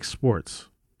used to like sports,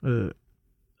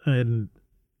 and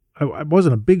I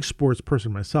wasn't a big sports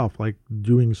person myself, like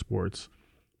doing sports,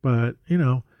 but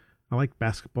I like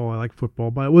basketball, I like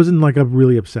football, but I wasn't like I'm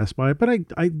really obsessed by it. But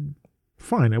I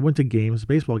went to games,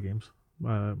 baseball games,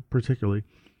 particularly,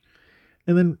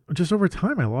 and then just over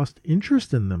time I lost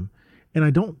interest in them, and I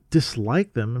don't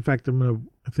dislike them. In fact,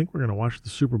 I think we're gonna watch the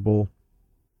Super Bowl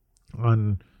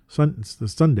on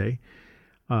Sunday,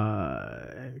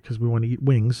 because we want to eat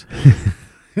wings.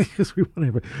 Because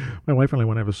my wife and I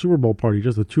want to have a Super Bowl party,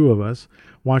 just the two of us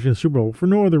watching the Super Bowl for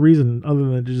no other reason other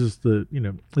than just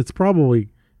it's probably,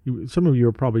 some of you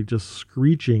are probably just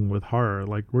screeching with horror.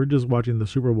 Like, we're just watching the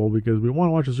Super Bowl because we want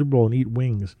to watch the Super Bowl and eat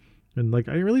wings. And like,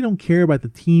 I really don't care about the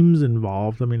teams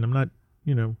involved. I mean, I'm not,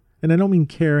 and I don't mean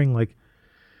caring like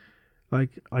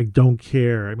I don't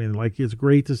care. I mean, like, it's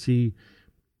great to see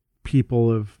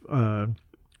people of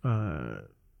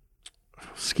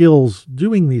skills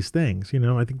doing these things.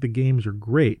 I think the games are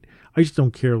great. I just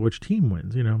don't care which team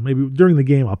wins. Maybe during the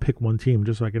game I'll pick one team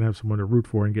just so I can have someone to root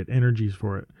for and get energies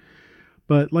for it.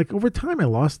 But like, over time I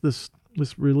lost this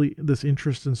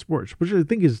interest in sports, which I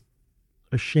think is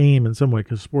a shame in some way,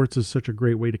 because sports is such a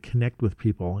great way to connect with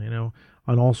people,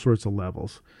 on all sorts of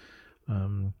levels.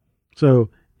 So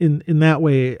in that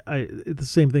way, the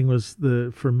same thing was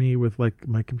for me with like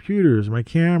my computers, my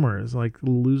cameras, like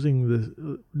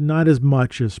losing not as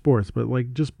much as sports, but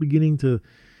like just beginning to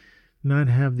not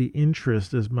have the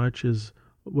interest as much as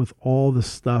with all the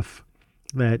stuff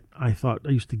that I thought I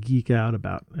used to geek out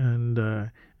about. And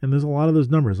there's a lot of those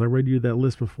numbers. I read you that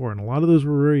list before, and a lot of those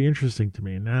were very interesting to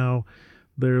me. Now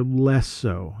they're less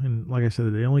so. And like I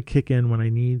said, they only kick in when I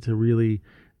need to really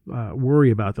worry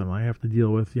about them. I have to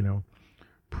deal with,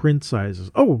 print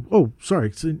sizes. Oh,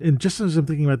 sorry. And just as I'm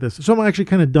thinking about this, so I'm actually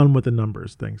kind of done with the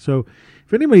numbers thing. So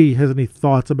if anybody has any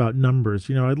thoughts about numbers,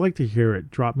 I'd like to hear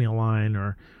it. Drop me a line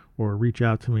or reach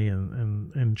out to me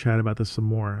and chat about this some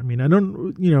more. I mean, I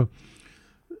don't,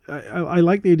 I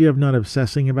like the idea of not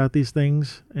obsessing about these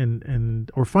things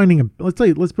or finding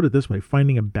let's put it this way,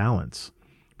 finding a balance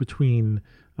between,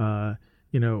 the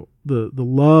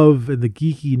love and the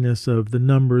geekiness of the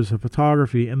numbers of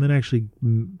photography, and then actually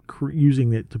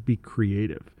using it to be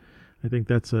creative. I think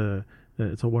it's a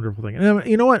wonderful thing. And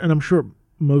you know what? And I'm sure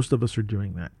most of us are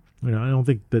doing that. I don't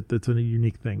think that that's a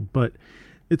unique thing, but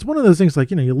it's one of those things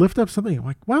like, you lift up something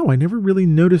like, wow, I never really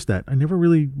noticed that. I never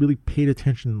really paid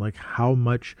attention, like how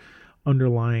much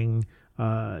underlying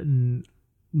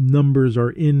numbers are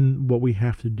in what we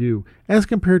have to do as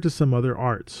compared to some other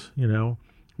arts,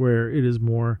 where it is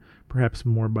perhaps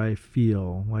more by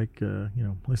feel, like,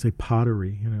 let's say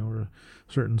pottery, or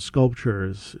certain sculpture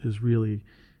is really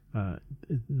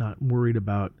not worried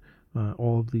about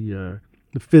all of the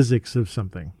physics of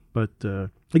something. But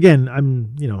again,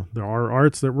 there are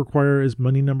arts that require as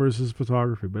many numbers as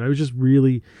photography. But I was just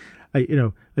really,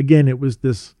 again, it was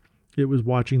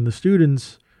watching the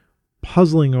students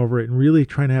puzzling over it and really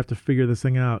trying to have to figure this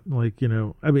thing out. Like,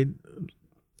 I mean,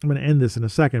 I'm going to end this in a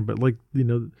second, but like,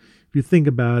 if you think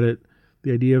about it,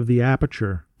 the idea of the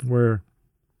aperture, where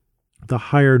the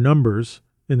higher numbers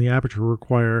in the aperture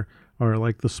are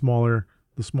like the smaller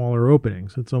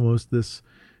openings. It's almost this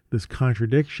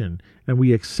contradiction, and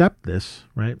we accept this,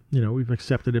 right? We've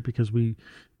accepted it because we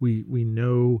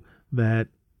know that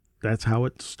that's how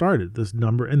it started, this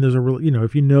number. And there's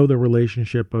if you know the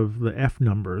relationship of the F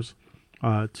numbers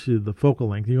to the focal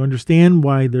length, you understand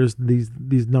why there's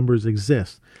these numbers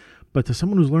exist. But to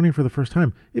someone who's learning for the first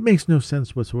time, it makes no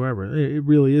sense whatsoever. It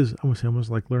really is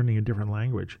almost like learning a different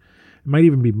language. It might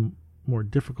even be more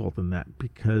difficult than that,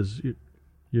 because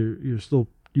you're still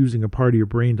using a part of your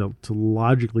brain to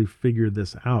logically figure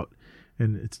this out,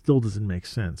 and it still doesn't make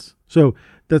sense. So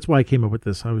that's why I came up with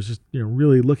this. I was just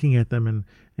really looking at them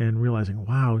and realizing,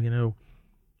 wow,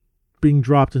 being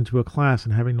dropped into a class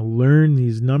and having to learn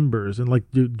these numbers, and like,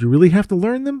 do you really have to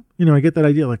learn them? I get that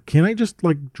idea. Like, can I just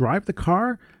like drive the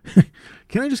car?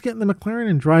 Can I just get in the McLaren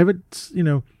and drive it,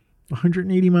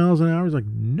 180 miles an hour? It's like,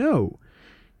 no,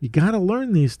 you got to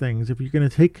learn these things. If you're going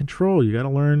to take control, you got to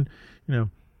learn,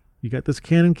 you got this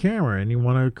Canon camera and you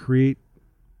want to create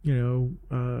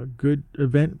good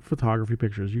event photography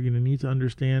pictures. You're going to need to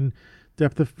understand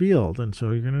depth of field, and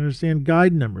so you're going to understand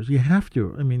guide numbers. You have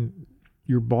to. I mean,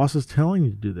 your boss is telling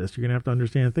you to do this. You're going to have to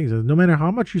understand things. And no matter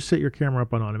how much you set your camera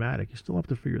up on automatic, you still have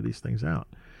to figure these things out.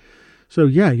 So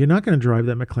yeah, you're not going to drive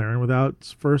that McLaren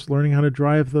without first learning how to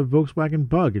drive the Volkswagen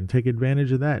Bug and take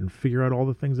advantage of that and figure out all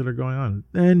the things that are going on.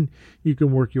 Then you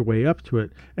can work your way up to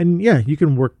it. And yeah, you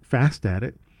can work fast at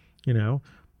it,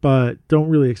 but don't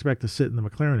really expect to sit in the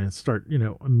McLaren and start,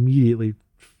 immediately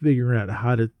figuring out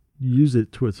how to use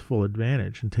it to its full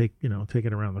advantage and take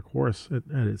it around the course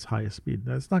at its highest speed.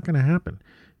 That's not going to happen.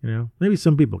 Maybe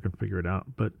some people can figure it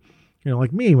out, but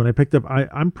like me, when I picked up,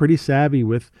 I'm pretty savvy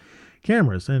with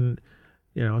cameras, and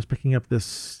I was picking up this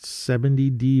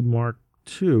 70D Mark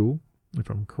II, if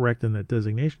I'm correct in that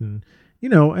designation,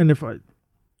 and if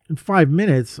in 5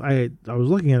 minutes, I was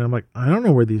looking at it, I'm like, I don't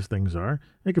know where these things are.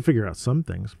 I can figure out some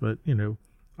things, but,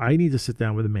 I need to sit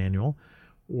down with a manual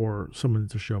or someone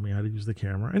to show me how to use the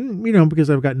camera. And, because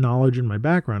I've got knowledge in my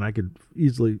background, I could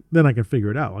then I can figure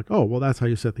it out. Like, oh, well, that's how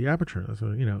you set the aperture. So,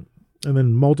 and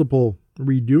then multiple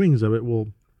redoings of it will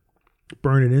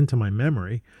burn it into my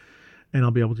memory, and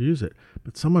I'll be able to use it.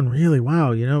 But someone really,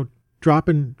 wow, drop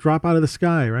out of the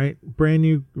sky, right? Brand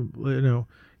new,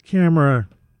 camera,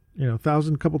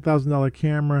 couple $1,000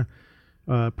 camera,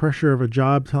 pressure of a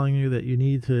job telling you that you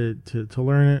need to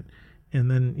learn it. And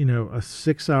then, a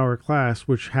 6-hour class,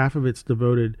 which half of it's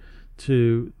devoted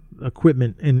to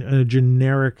equipment and a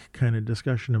generic kind of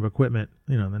discussion of equipment.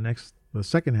 The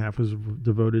second half is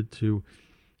devoted to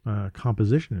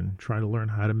composition and try to learn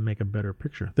how to make a better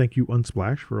picture. Thank you,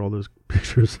 Unsplash, for all those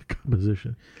pictures of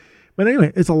composition. But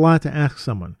anyway, it's a lot to ask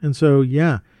someone. And so,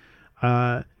 yeah,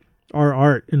 our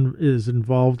art is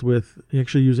involved with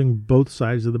actually using both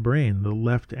sides of the brain, the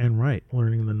left and right,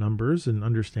 learning the numbers and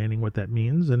understanding what that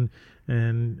means, and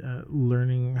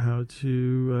learning how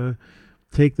to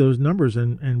take those numbers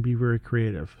and be very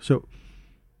creative. So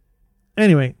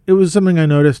anyway, it was something I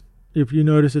noticed. If you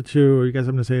notice it too, or you guys have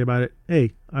something to say about it,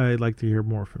 hey, I'd like to hear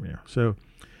more from you. So,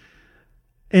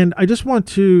 and I just want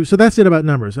to, so that's it about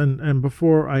numbers. And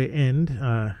before I end,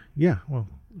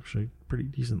 actually pretty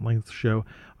decent length show,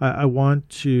 I want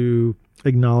to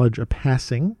acknowledge a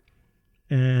passing,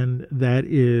 and that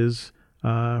is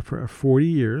for 40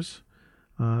 years,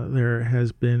 there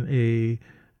has been a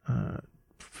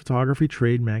photography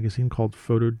trade magazine called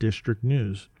Photo District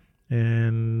News.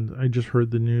 And I just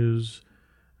heard the news,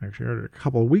 actually heard it a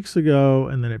couple of weeks ago,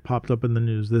 and then it popped up in the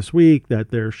news this week that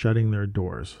they're shutting their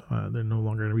doors. They're no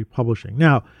longer going to be publishing.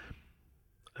 Now,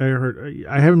 I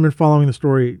haven't been following the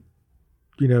story,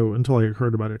 until I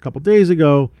heard about it a couple of days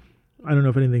ago. I don't know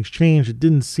if anything's changed. It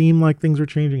didn't seem like things were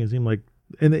changing. It seemed like,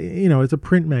 and it's a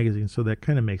print magazine, so that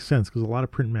kind of makes sense because a lot of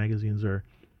print magazines are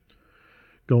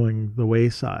going the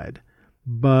wayside.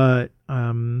 But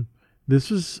this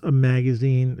was a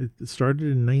magazine. It started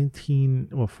in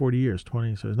 40 years,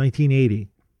 20, so it was 1980.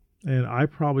 And I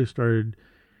probably started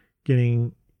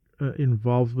getting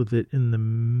involved with it but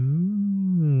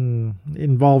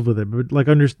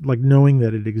knowing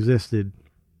that it existed.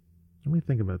 Let me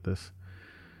think about this.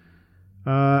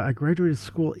 I graduated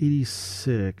school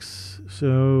 86.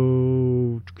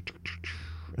 So,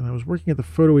 and I was working at the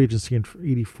photo agency in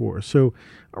 84. So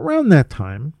around that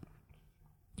time,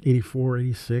 84,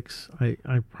 86,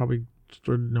 I probably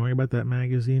started knowing about that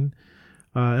magazine.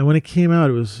 And when it came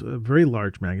out, it was a very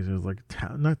large magazine. It was like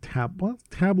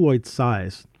tabloid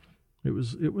size. It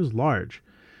was large,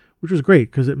 which was great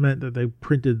because it meant that they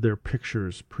printed their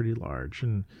pictures pretty large.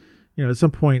 And, at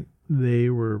some point they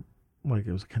were like,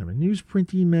 it was kind of a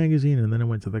newsprinty magazine, and then it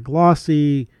went to the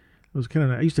glossy. It was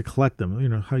I used to collect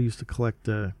them. How I used to collect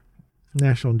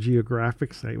National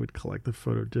Geographics. I would collect the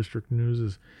Photo District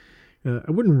News. I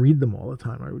wouldn't read them all the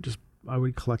time. I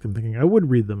would collect them thinking I would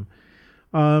read them.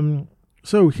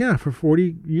 So yeah, for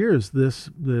 40 years,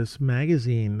 this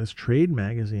magazine, this trade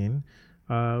magazine,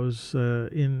 was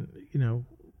in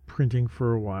printing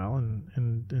for a while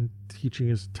and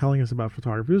telling us about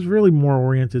photography. It was really more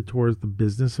oriented towards the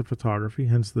business of photography,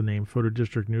 hence the name Photo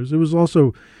District News. It was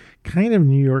also kind of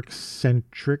New York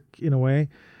centric in a way,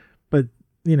 but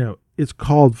it's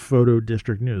called Photo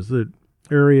District News. The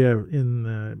area in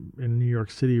New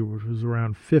York City, which was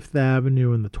around Fifth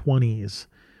Avenue in the 20s,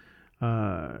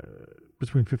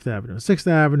 between Fifth Avenue and Sixth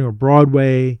Avenue or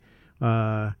Broadway,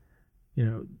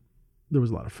 there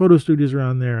was a lot of photo studios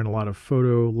around there and a lot of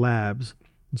photo labs.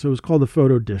 And so it was called the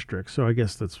Photo District. So I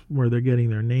guess that's where they're getting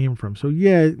their name from. So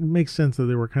yeah, it makes sense that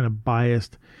they were kind of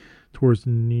biased towards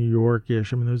New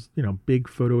York-ish. I mean, there's, big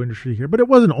photo industry here, but it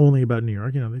wasn't only about New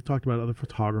York. They talked about other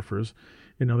photographers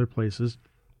in other places.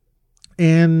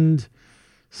 And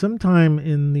sometime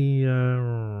in the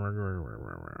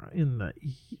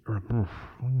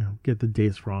get the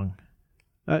dates wrong.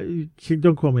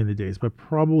 Don't quote me in the dates, but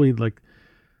probably like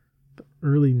the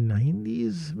early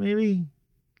 90s, maybe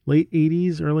late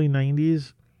 80s, early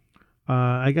 90s.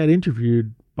 I got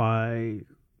interviewed by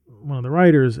one of the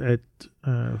writers at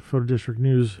Photo District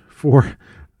News for,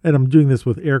 and I'm doing this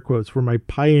with air quotes, for my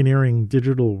pioneering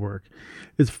digital work.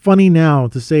 It's funny now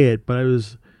to say it, but I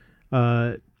was,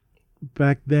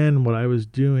 back then what I was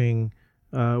doing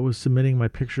was submitting my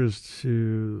pictures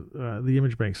to the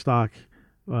ImageBank stock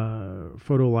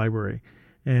photo library.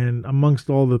 And amongst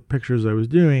all the pictures I was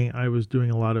doing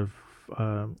a lot of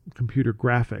computer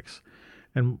graphics.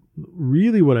 And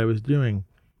really what I was doing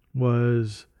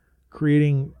was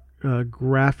creating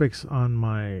graphics on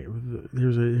my,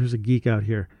 here's a geek out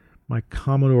here, my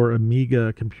Commodore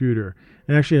Amiga computer.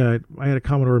 And actually I had a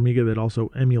Commodore Amiga that also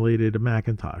emulated a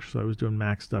Macintosh. So I was doing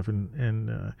Mac stuff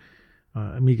and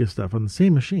Amiga stuff on the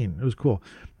same machine. It was cool.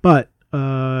 But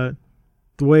the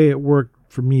way it worked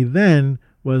for me then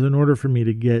was, in order for me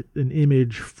to get an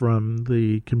image from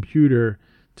the computer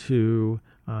to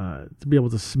be able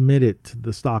to submit it to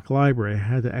the stock library, I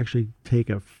had to actually take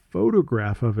a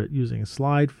photograph of it using a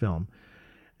slide film.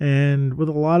 And with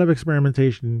a lot of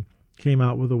experimentation, came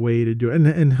out with a way to do it,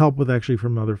 and help with actually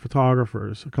from other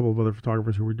photographers, a couple of other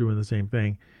photographers who were doing the same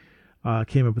thing,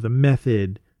 came up with a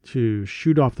method to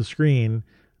shoot off the screen,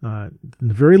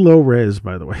 very low res,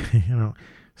 by the way.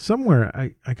 Somewhere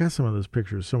I got some of those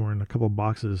pictures somewhere in a couple of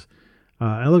boxes.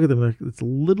 I look at them, it's a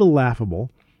little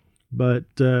laughable. But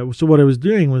so what I was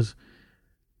doing was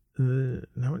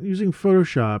not using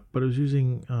Photoshop, but I was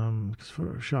using, because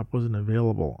Photoshop wasn't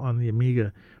available on the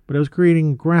Amiga, but I was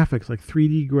creating graphics, like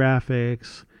 3D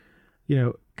graphics,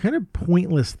 kind of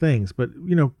pointless things. But,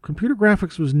 computer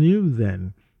graphics was new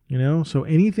then, so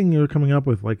anything you were coming up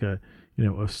with, like a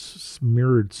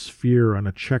mirrored sphere on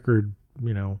a checkered,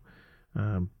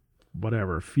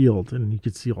 whatever field, and you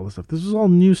could see all this stuff. This was all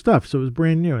new stuff, so it was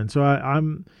brand new. And so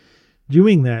I'm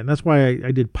doing that, and that's why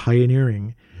I did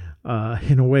pioneering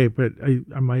in a way, but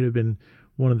I might have been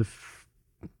one of the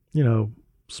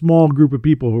small group of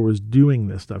people who was doing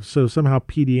this stuff. So somehow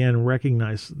PDN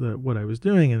recognized what I was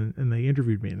doing, and they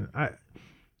interviewed me. And I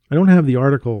don't have the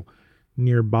article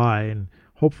nearby, and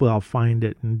hopefully I'll find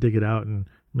it and dig it out and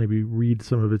maybe read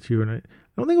some of it to you. And I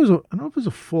don't know if it was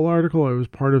a full article or it was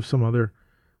part of some other,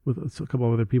 with a couple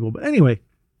of other people. But anyway,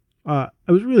 I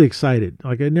was really excited.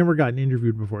 Like, I'd never gotten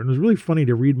interviewed before. And it was really funny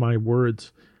to read my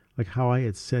words, like how I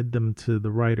had said them to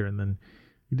the writer. And then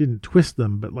he didn't twist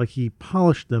them, but like he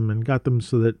polished them and got them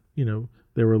so that,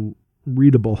 they were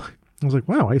readable. I was like,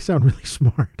 wow, I sound really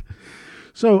smart.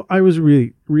 So I was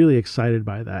really, really excited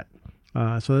by that.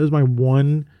 So that was my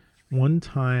one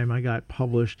time I got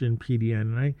published in PDN.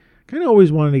 And I kind of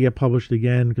always wanted to get published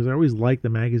again because I always liked the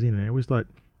magazine. And I always thought,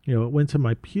 it went to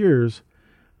my peers.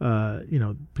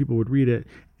 People would read it,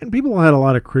 and people had a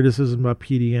lot of criticism about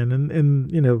PDN,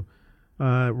 and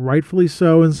rightfully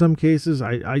so in some cases.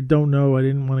 I don't know. I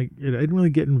didn't really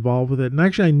get involved with it. And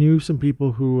actually, I knew some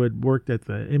people who had worked at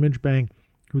the ImageBank,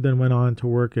 who then went on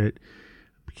to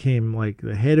became like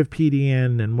the head of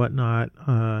PDN and whatnot.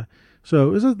 So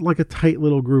it was like a tight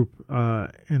little group,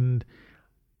 and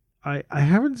I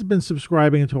haven't been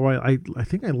subscribing until I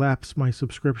think I lapsed my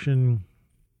subscription.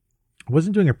 I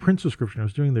wasn't doing a print subscription. I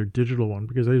was doing their digital one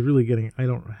because I was really I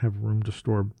don't have room to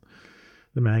store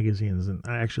the magazines, and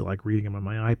I actually like reading them on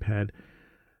my iPad.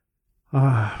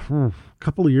 A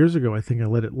couple of years ago, I think I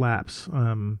let it lapse,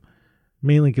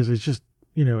 mainly because it's just,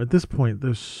 at this point,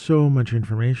 there's so much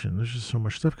information. There's just so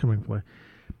much stuff coming play.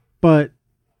 But,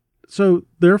 so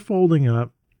they're folding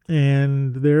up,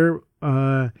 and they're,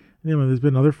 there's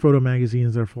been other photo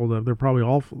magazines that are folded up. They're probably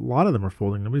a lot of them are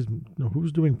folding.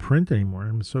 Who's doing print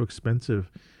anymore? It's so expensive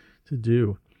to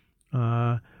do.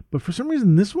 But for some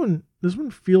reason, this one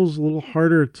feels a little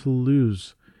harder to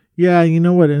lose. Yeah, you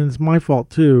know what? And it's my fault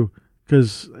too,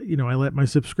 because, I let my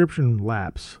subscription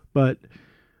lapse.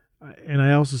 And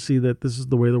I also see that this is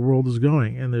the way the world is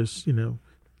going. And there's,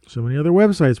 so many other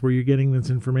websites where you're getting this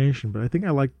information. But I think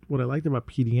what I liked about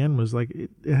PDN was like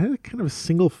it had a kind of a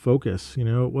single focus.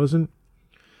 It wasn't,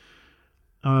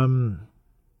 I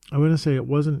wouldn't say it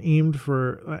wasn't aimed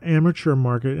for amateur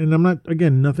market. And I'm not,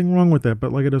 again, nothing wrong with that.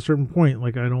 But like at a certain point,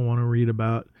 like I don't want to read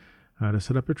about how to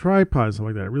set up a tripod, stuff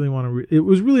like that. I really want to it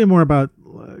was really more about,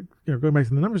 going back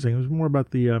to the numbers thing, it was more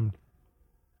about the, I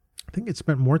think it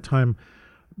spent more time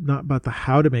not about the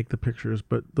how to make the pictures,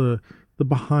 but the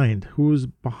behind, who's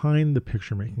behind the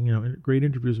picture making, great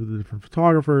interviews with the different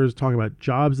photographers, talking about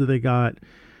jobs that they got,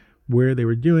 where they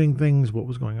were doing things, what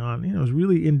was going on. It was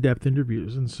really in-depth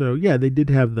interviews. And so, yeah, they did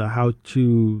have the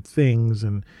how-to things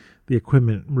and the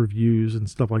equipment reviews and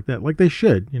stuff like that, like they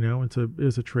should.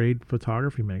 It's a trade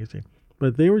photography magazine.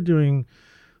 But there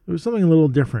was something a little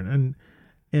different.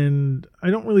 And I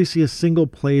don't really see a single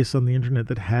place on the internet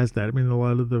that has that. I mean, a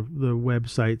lot of the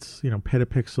websites,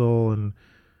 Petapixel and,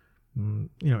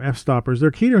 F-Stoppers,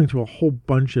 they're catering to a whole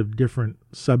bunch of different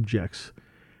subjects.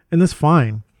 And that's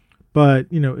fine. But,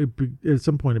 at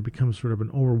some point it becomes sort of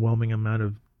an overwhelming amount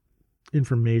of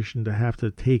information to have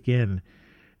to take in.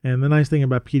 And the nice thing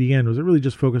about PDN was it really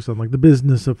just focused on like the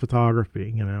business of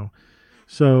photography,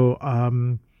 So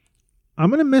I'm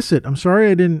gonna miss it. I'm sorry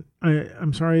I didn't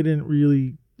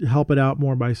really help it out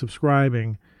more by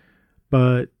subscribing,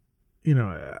 but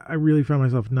I really found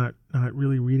myself not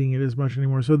really reading it as much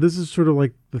anymore. So this is sort of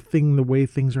like the way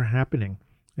things are happening,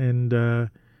 and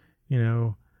I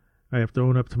have to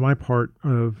own up to my part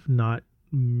of not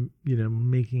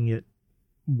making it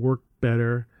work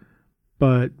better,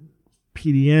 but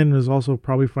PDN is also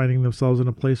probably finding themselves in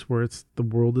a place where the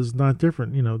world is not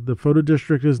different. The photo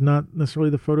district is not necessarily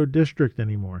the photo district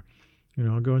anymore.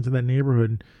 I'll go into that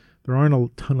neighborhood. There aren't a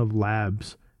ton of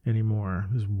labs anymore.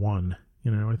 There's one.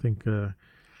 I think the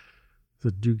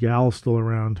Dugal still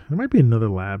around. There might be another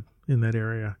lab in that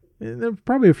area. There are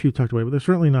probably a few tucked away, but they're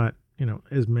certainly not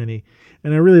as many.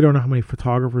 And I really don't know how many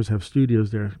photographers have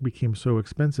studios there. It became so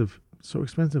expensive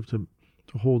to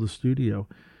hold a studio.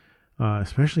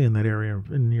 Especially in that area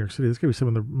in New York City. This could be some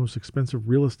of the most expensive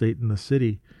real estate in the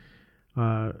city.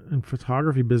 And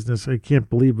photography business, I can't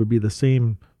believe would be the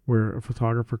same where a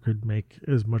photographer could make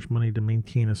as much money to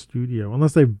maintain a studio,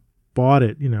 unless they bought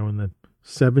it, in the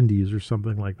 70s or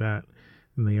something like that,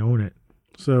 and they own it.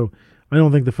 So I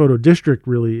don't think the photo district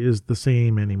really is the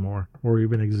same anymore or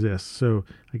even exists. So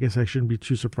I guess I shouldn't be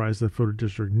too surprised that Photo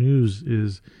District News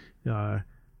is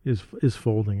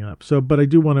folding up. So, but I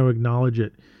do want to acknowledge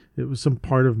it. It was some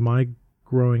part of my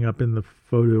growing up in the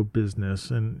photo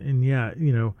business. And yeah,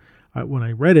 when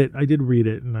I read it, I did read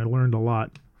it and I learned a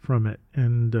lot from it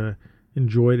and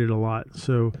enjoyed it a lot.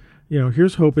 So,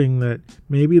 here's hoping that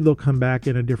maybe they'll come back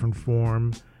in a different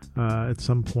form at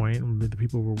some point. Maybe the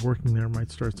people who are working there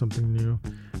might start something new.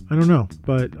 I don't know.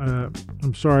 But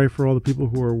I'm sorry for all the people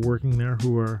who are working there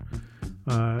who are,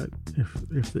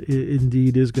 if it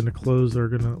indeed is going to close, they're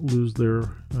going to lose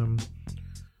their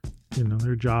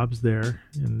their jobs there,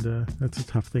 and that's a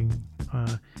tough thing,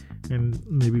 and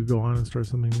maybe go on and start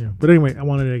something new. But anyway, I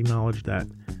wanted to acknowledge that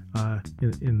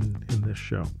in this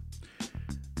show.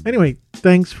 Anyway,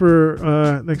 thanks for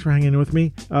hanging with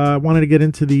me. I wanted to get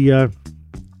into the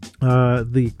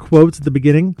quotes at the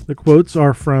beginning. The quotes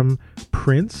are from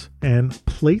Prince and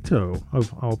Plato,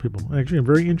 of all people. Actually, a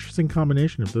very interesting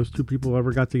combination. If those two people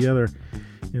ever got together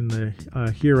in the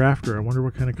hereafter, I wonder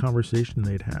what kind of conversation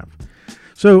they'd have.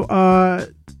 So,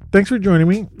 thanks for joining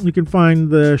me. You can find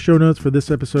the show notes for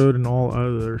this episode and all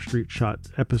other Street Shot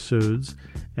episodes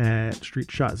at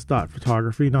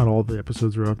streetshots.photography. Not all the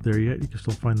episodes are up there yet. You can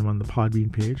still find them on the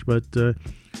Podbean page. But,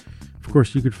 of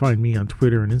course, you could find me on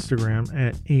Twitter and Instagram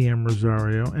at AM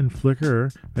Rosario and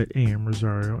Flickr at AM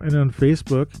Rosario, and on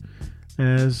Facebook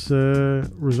as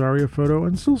Rosario Photo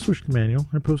and Still Switch to Manual.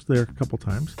 I post there a couple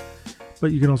times.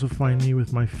 But you can also find me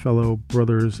with my fellow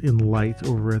brothers in light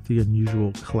over at the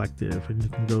Unusual Collective. And you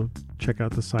can go check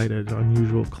out the site at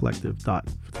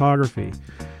unusualcollective.photography.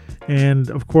 And,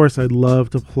 of course, I'd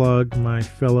love to plug my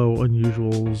fellow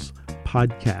Unusuals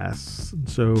podcasts.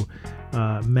 So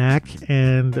Mac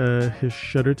and his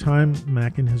Shutter Time,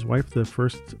 Mac and his wife, the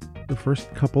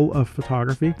first couple of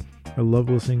photography. I love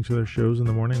listening to their shows in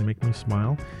the morning. They make me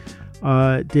smile.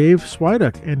 Dave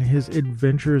Swiduk and his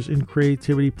Adventures in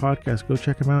Creativity podcast. Go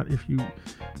check him out if you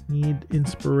need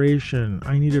inspiration.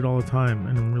 I need it all the time,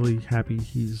 and I'm really happy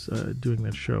he's doing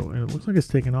that show. And it looks like it's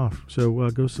taken off.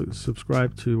 So go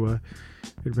subscribe to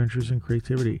Adventures in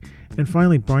Creativity. And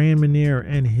finally, Brian Minear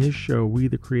and his show, We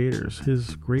the Creators.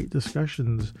 His great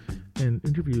discussions and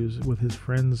interviews with his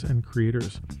friends and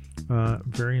creators.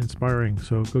 Very inspiring.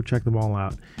 So go check them all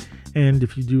out. And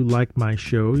if you do like my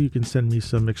show, you can send me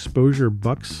some exposure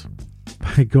bucks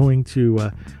by going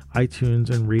to iTunes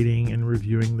and rating and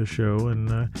reviewing the show, and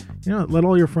let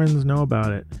all your friends know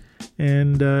about it.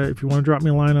 And if you want to drop me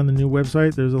a line on the new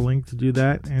website, there's a link to do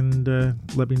that, and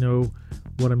let me know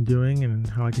what I'm doing and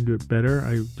how I can do it better.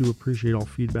 I do appreciate all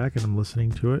feedback, and I'm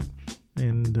listening to it.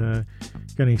 And got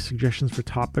any suggestions for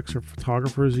topics or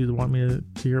photographers you want me to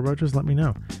hear about, just let me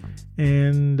know.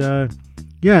 And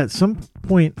at some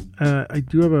point, I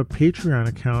do have a Patreon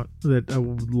account that I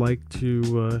would like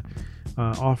to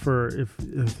offer if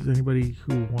there's anybody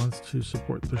who wants to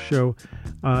support the show.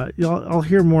 I'll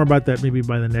hear more about that maybe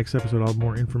by the next episode. I'll have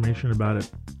more information about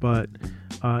it. But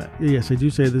yes, I do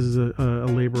say this is a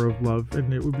labor of love,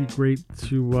 and it would be great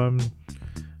to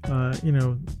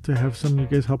to have some of you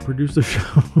guys help produce the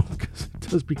show, because it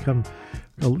does become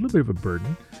a little bit of a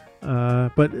burden.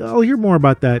 But I'll hear more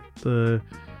about that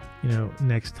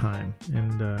next time.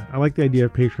 And I like the idea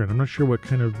of Patreon. I'm not sure what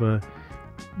kind of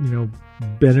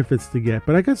benefits to get,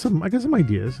 but I got some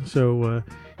ideas. So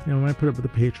I might put up the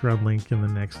Patreon link in the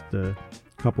next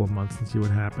couple of months and see what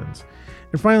happens.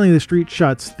 And finally, the Street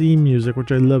Shots theme music,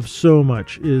 which I love so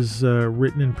much, is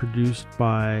written and produced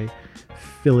by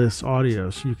Phyllis Audio.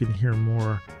 So you can hear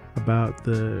more about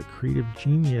the creative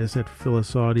genius at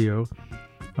Phyllis Audio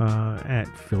at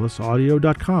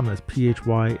phyllisaudio.com. That's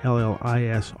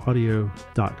PHYLLIS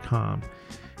audio.com.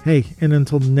 Hey, and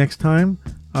until next time,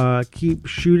 keep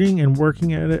shooting and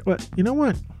working at it. But you know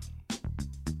what?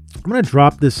 I'm going to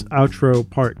drop this outro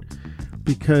part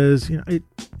because,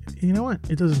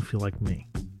 it doesn't feel like me.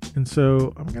 And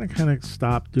so I'm going to kind of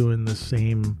stop doing the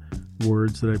same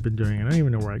words that I've been doing. I don't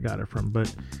even know where I got it from,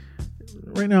 but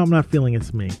right now I'm not feeling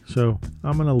it's me. So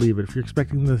I'm going to leave it. If you're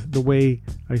expecting the way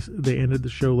they ended the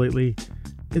show lately,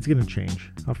 it's going to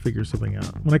change. I'll figure something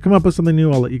out. When I come up with something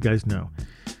new, I'll let you guys know.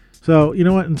 So, you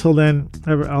know what? Until then,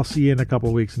 I'll see you in a couple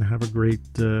of weeks, and have a great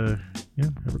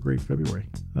February.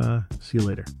 See you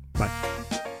later. Bye.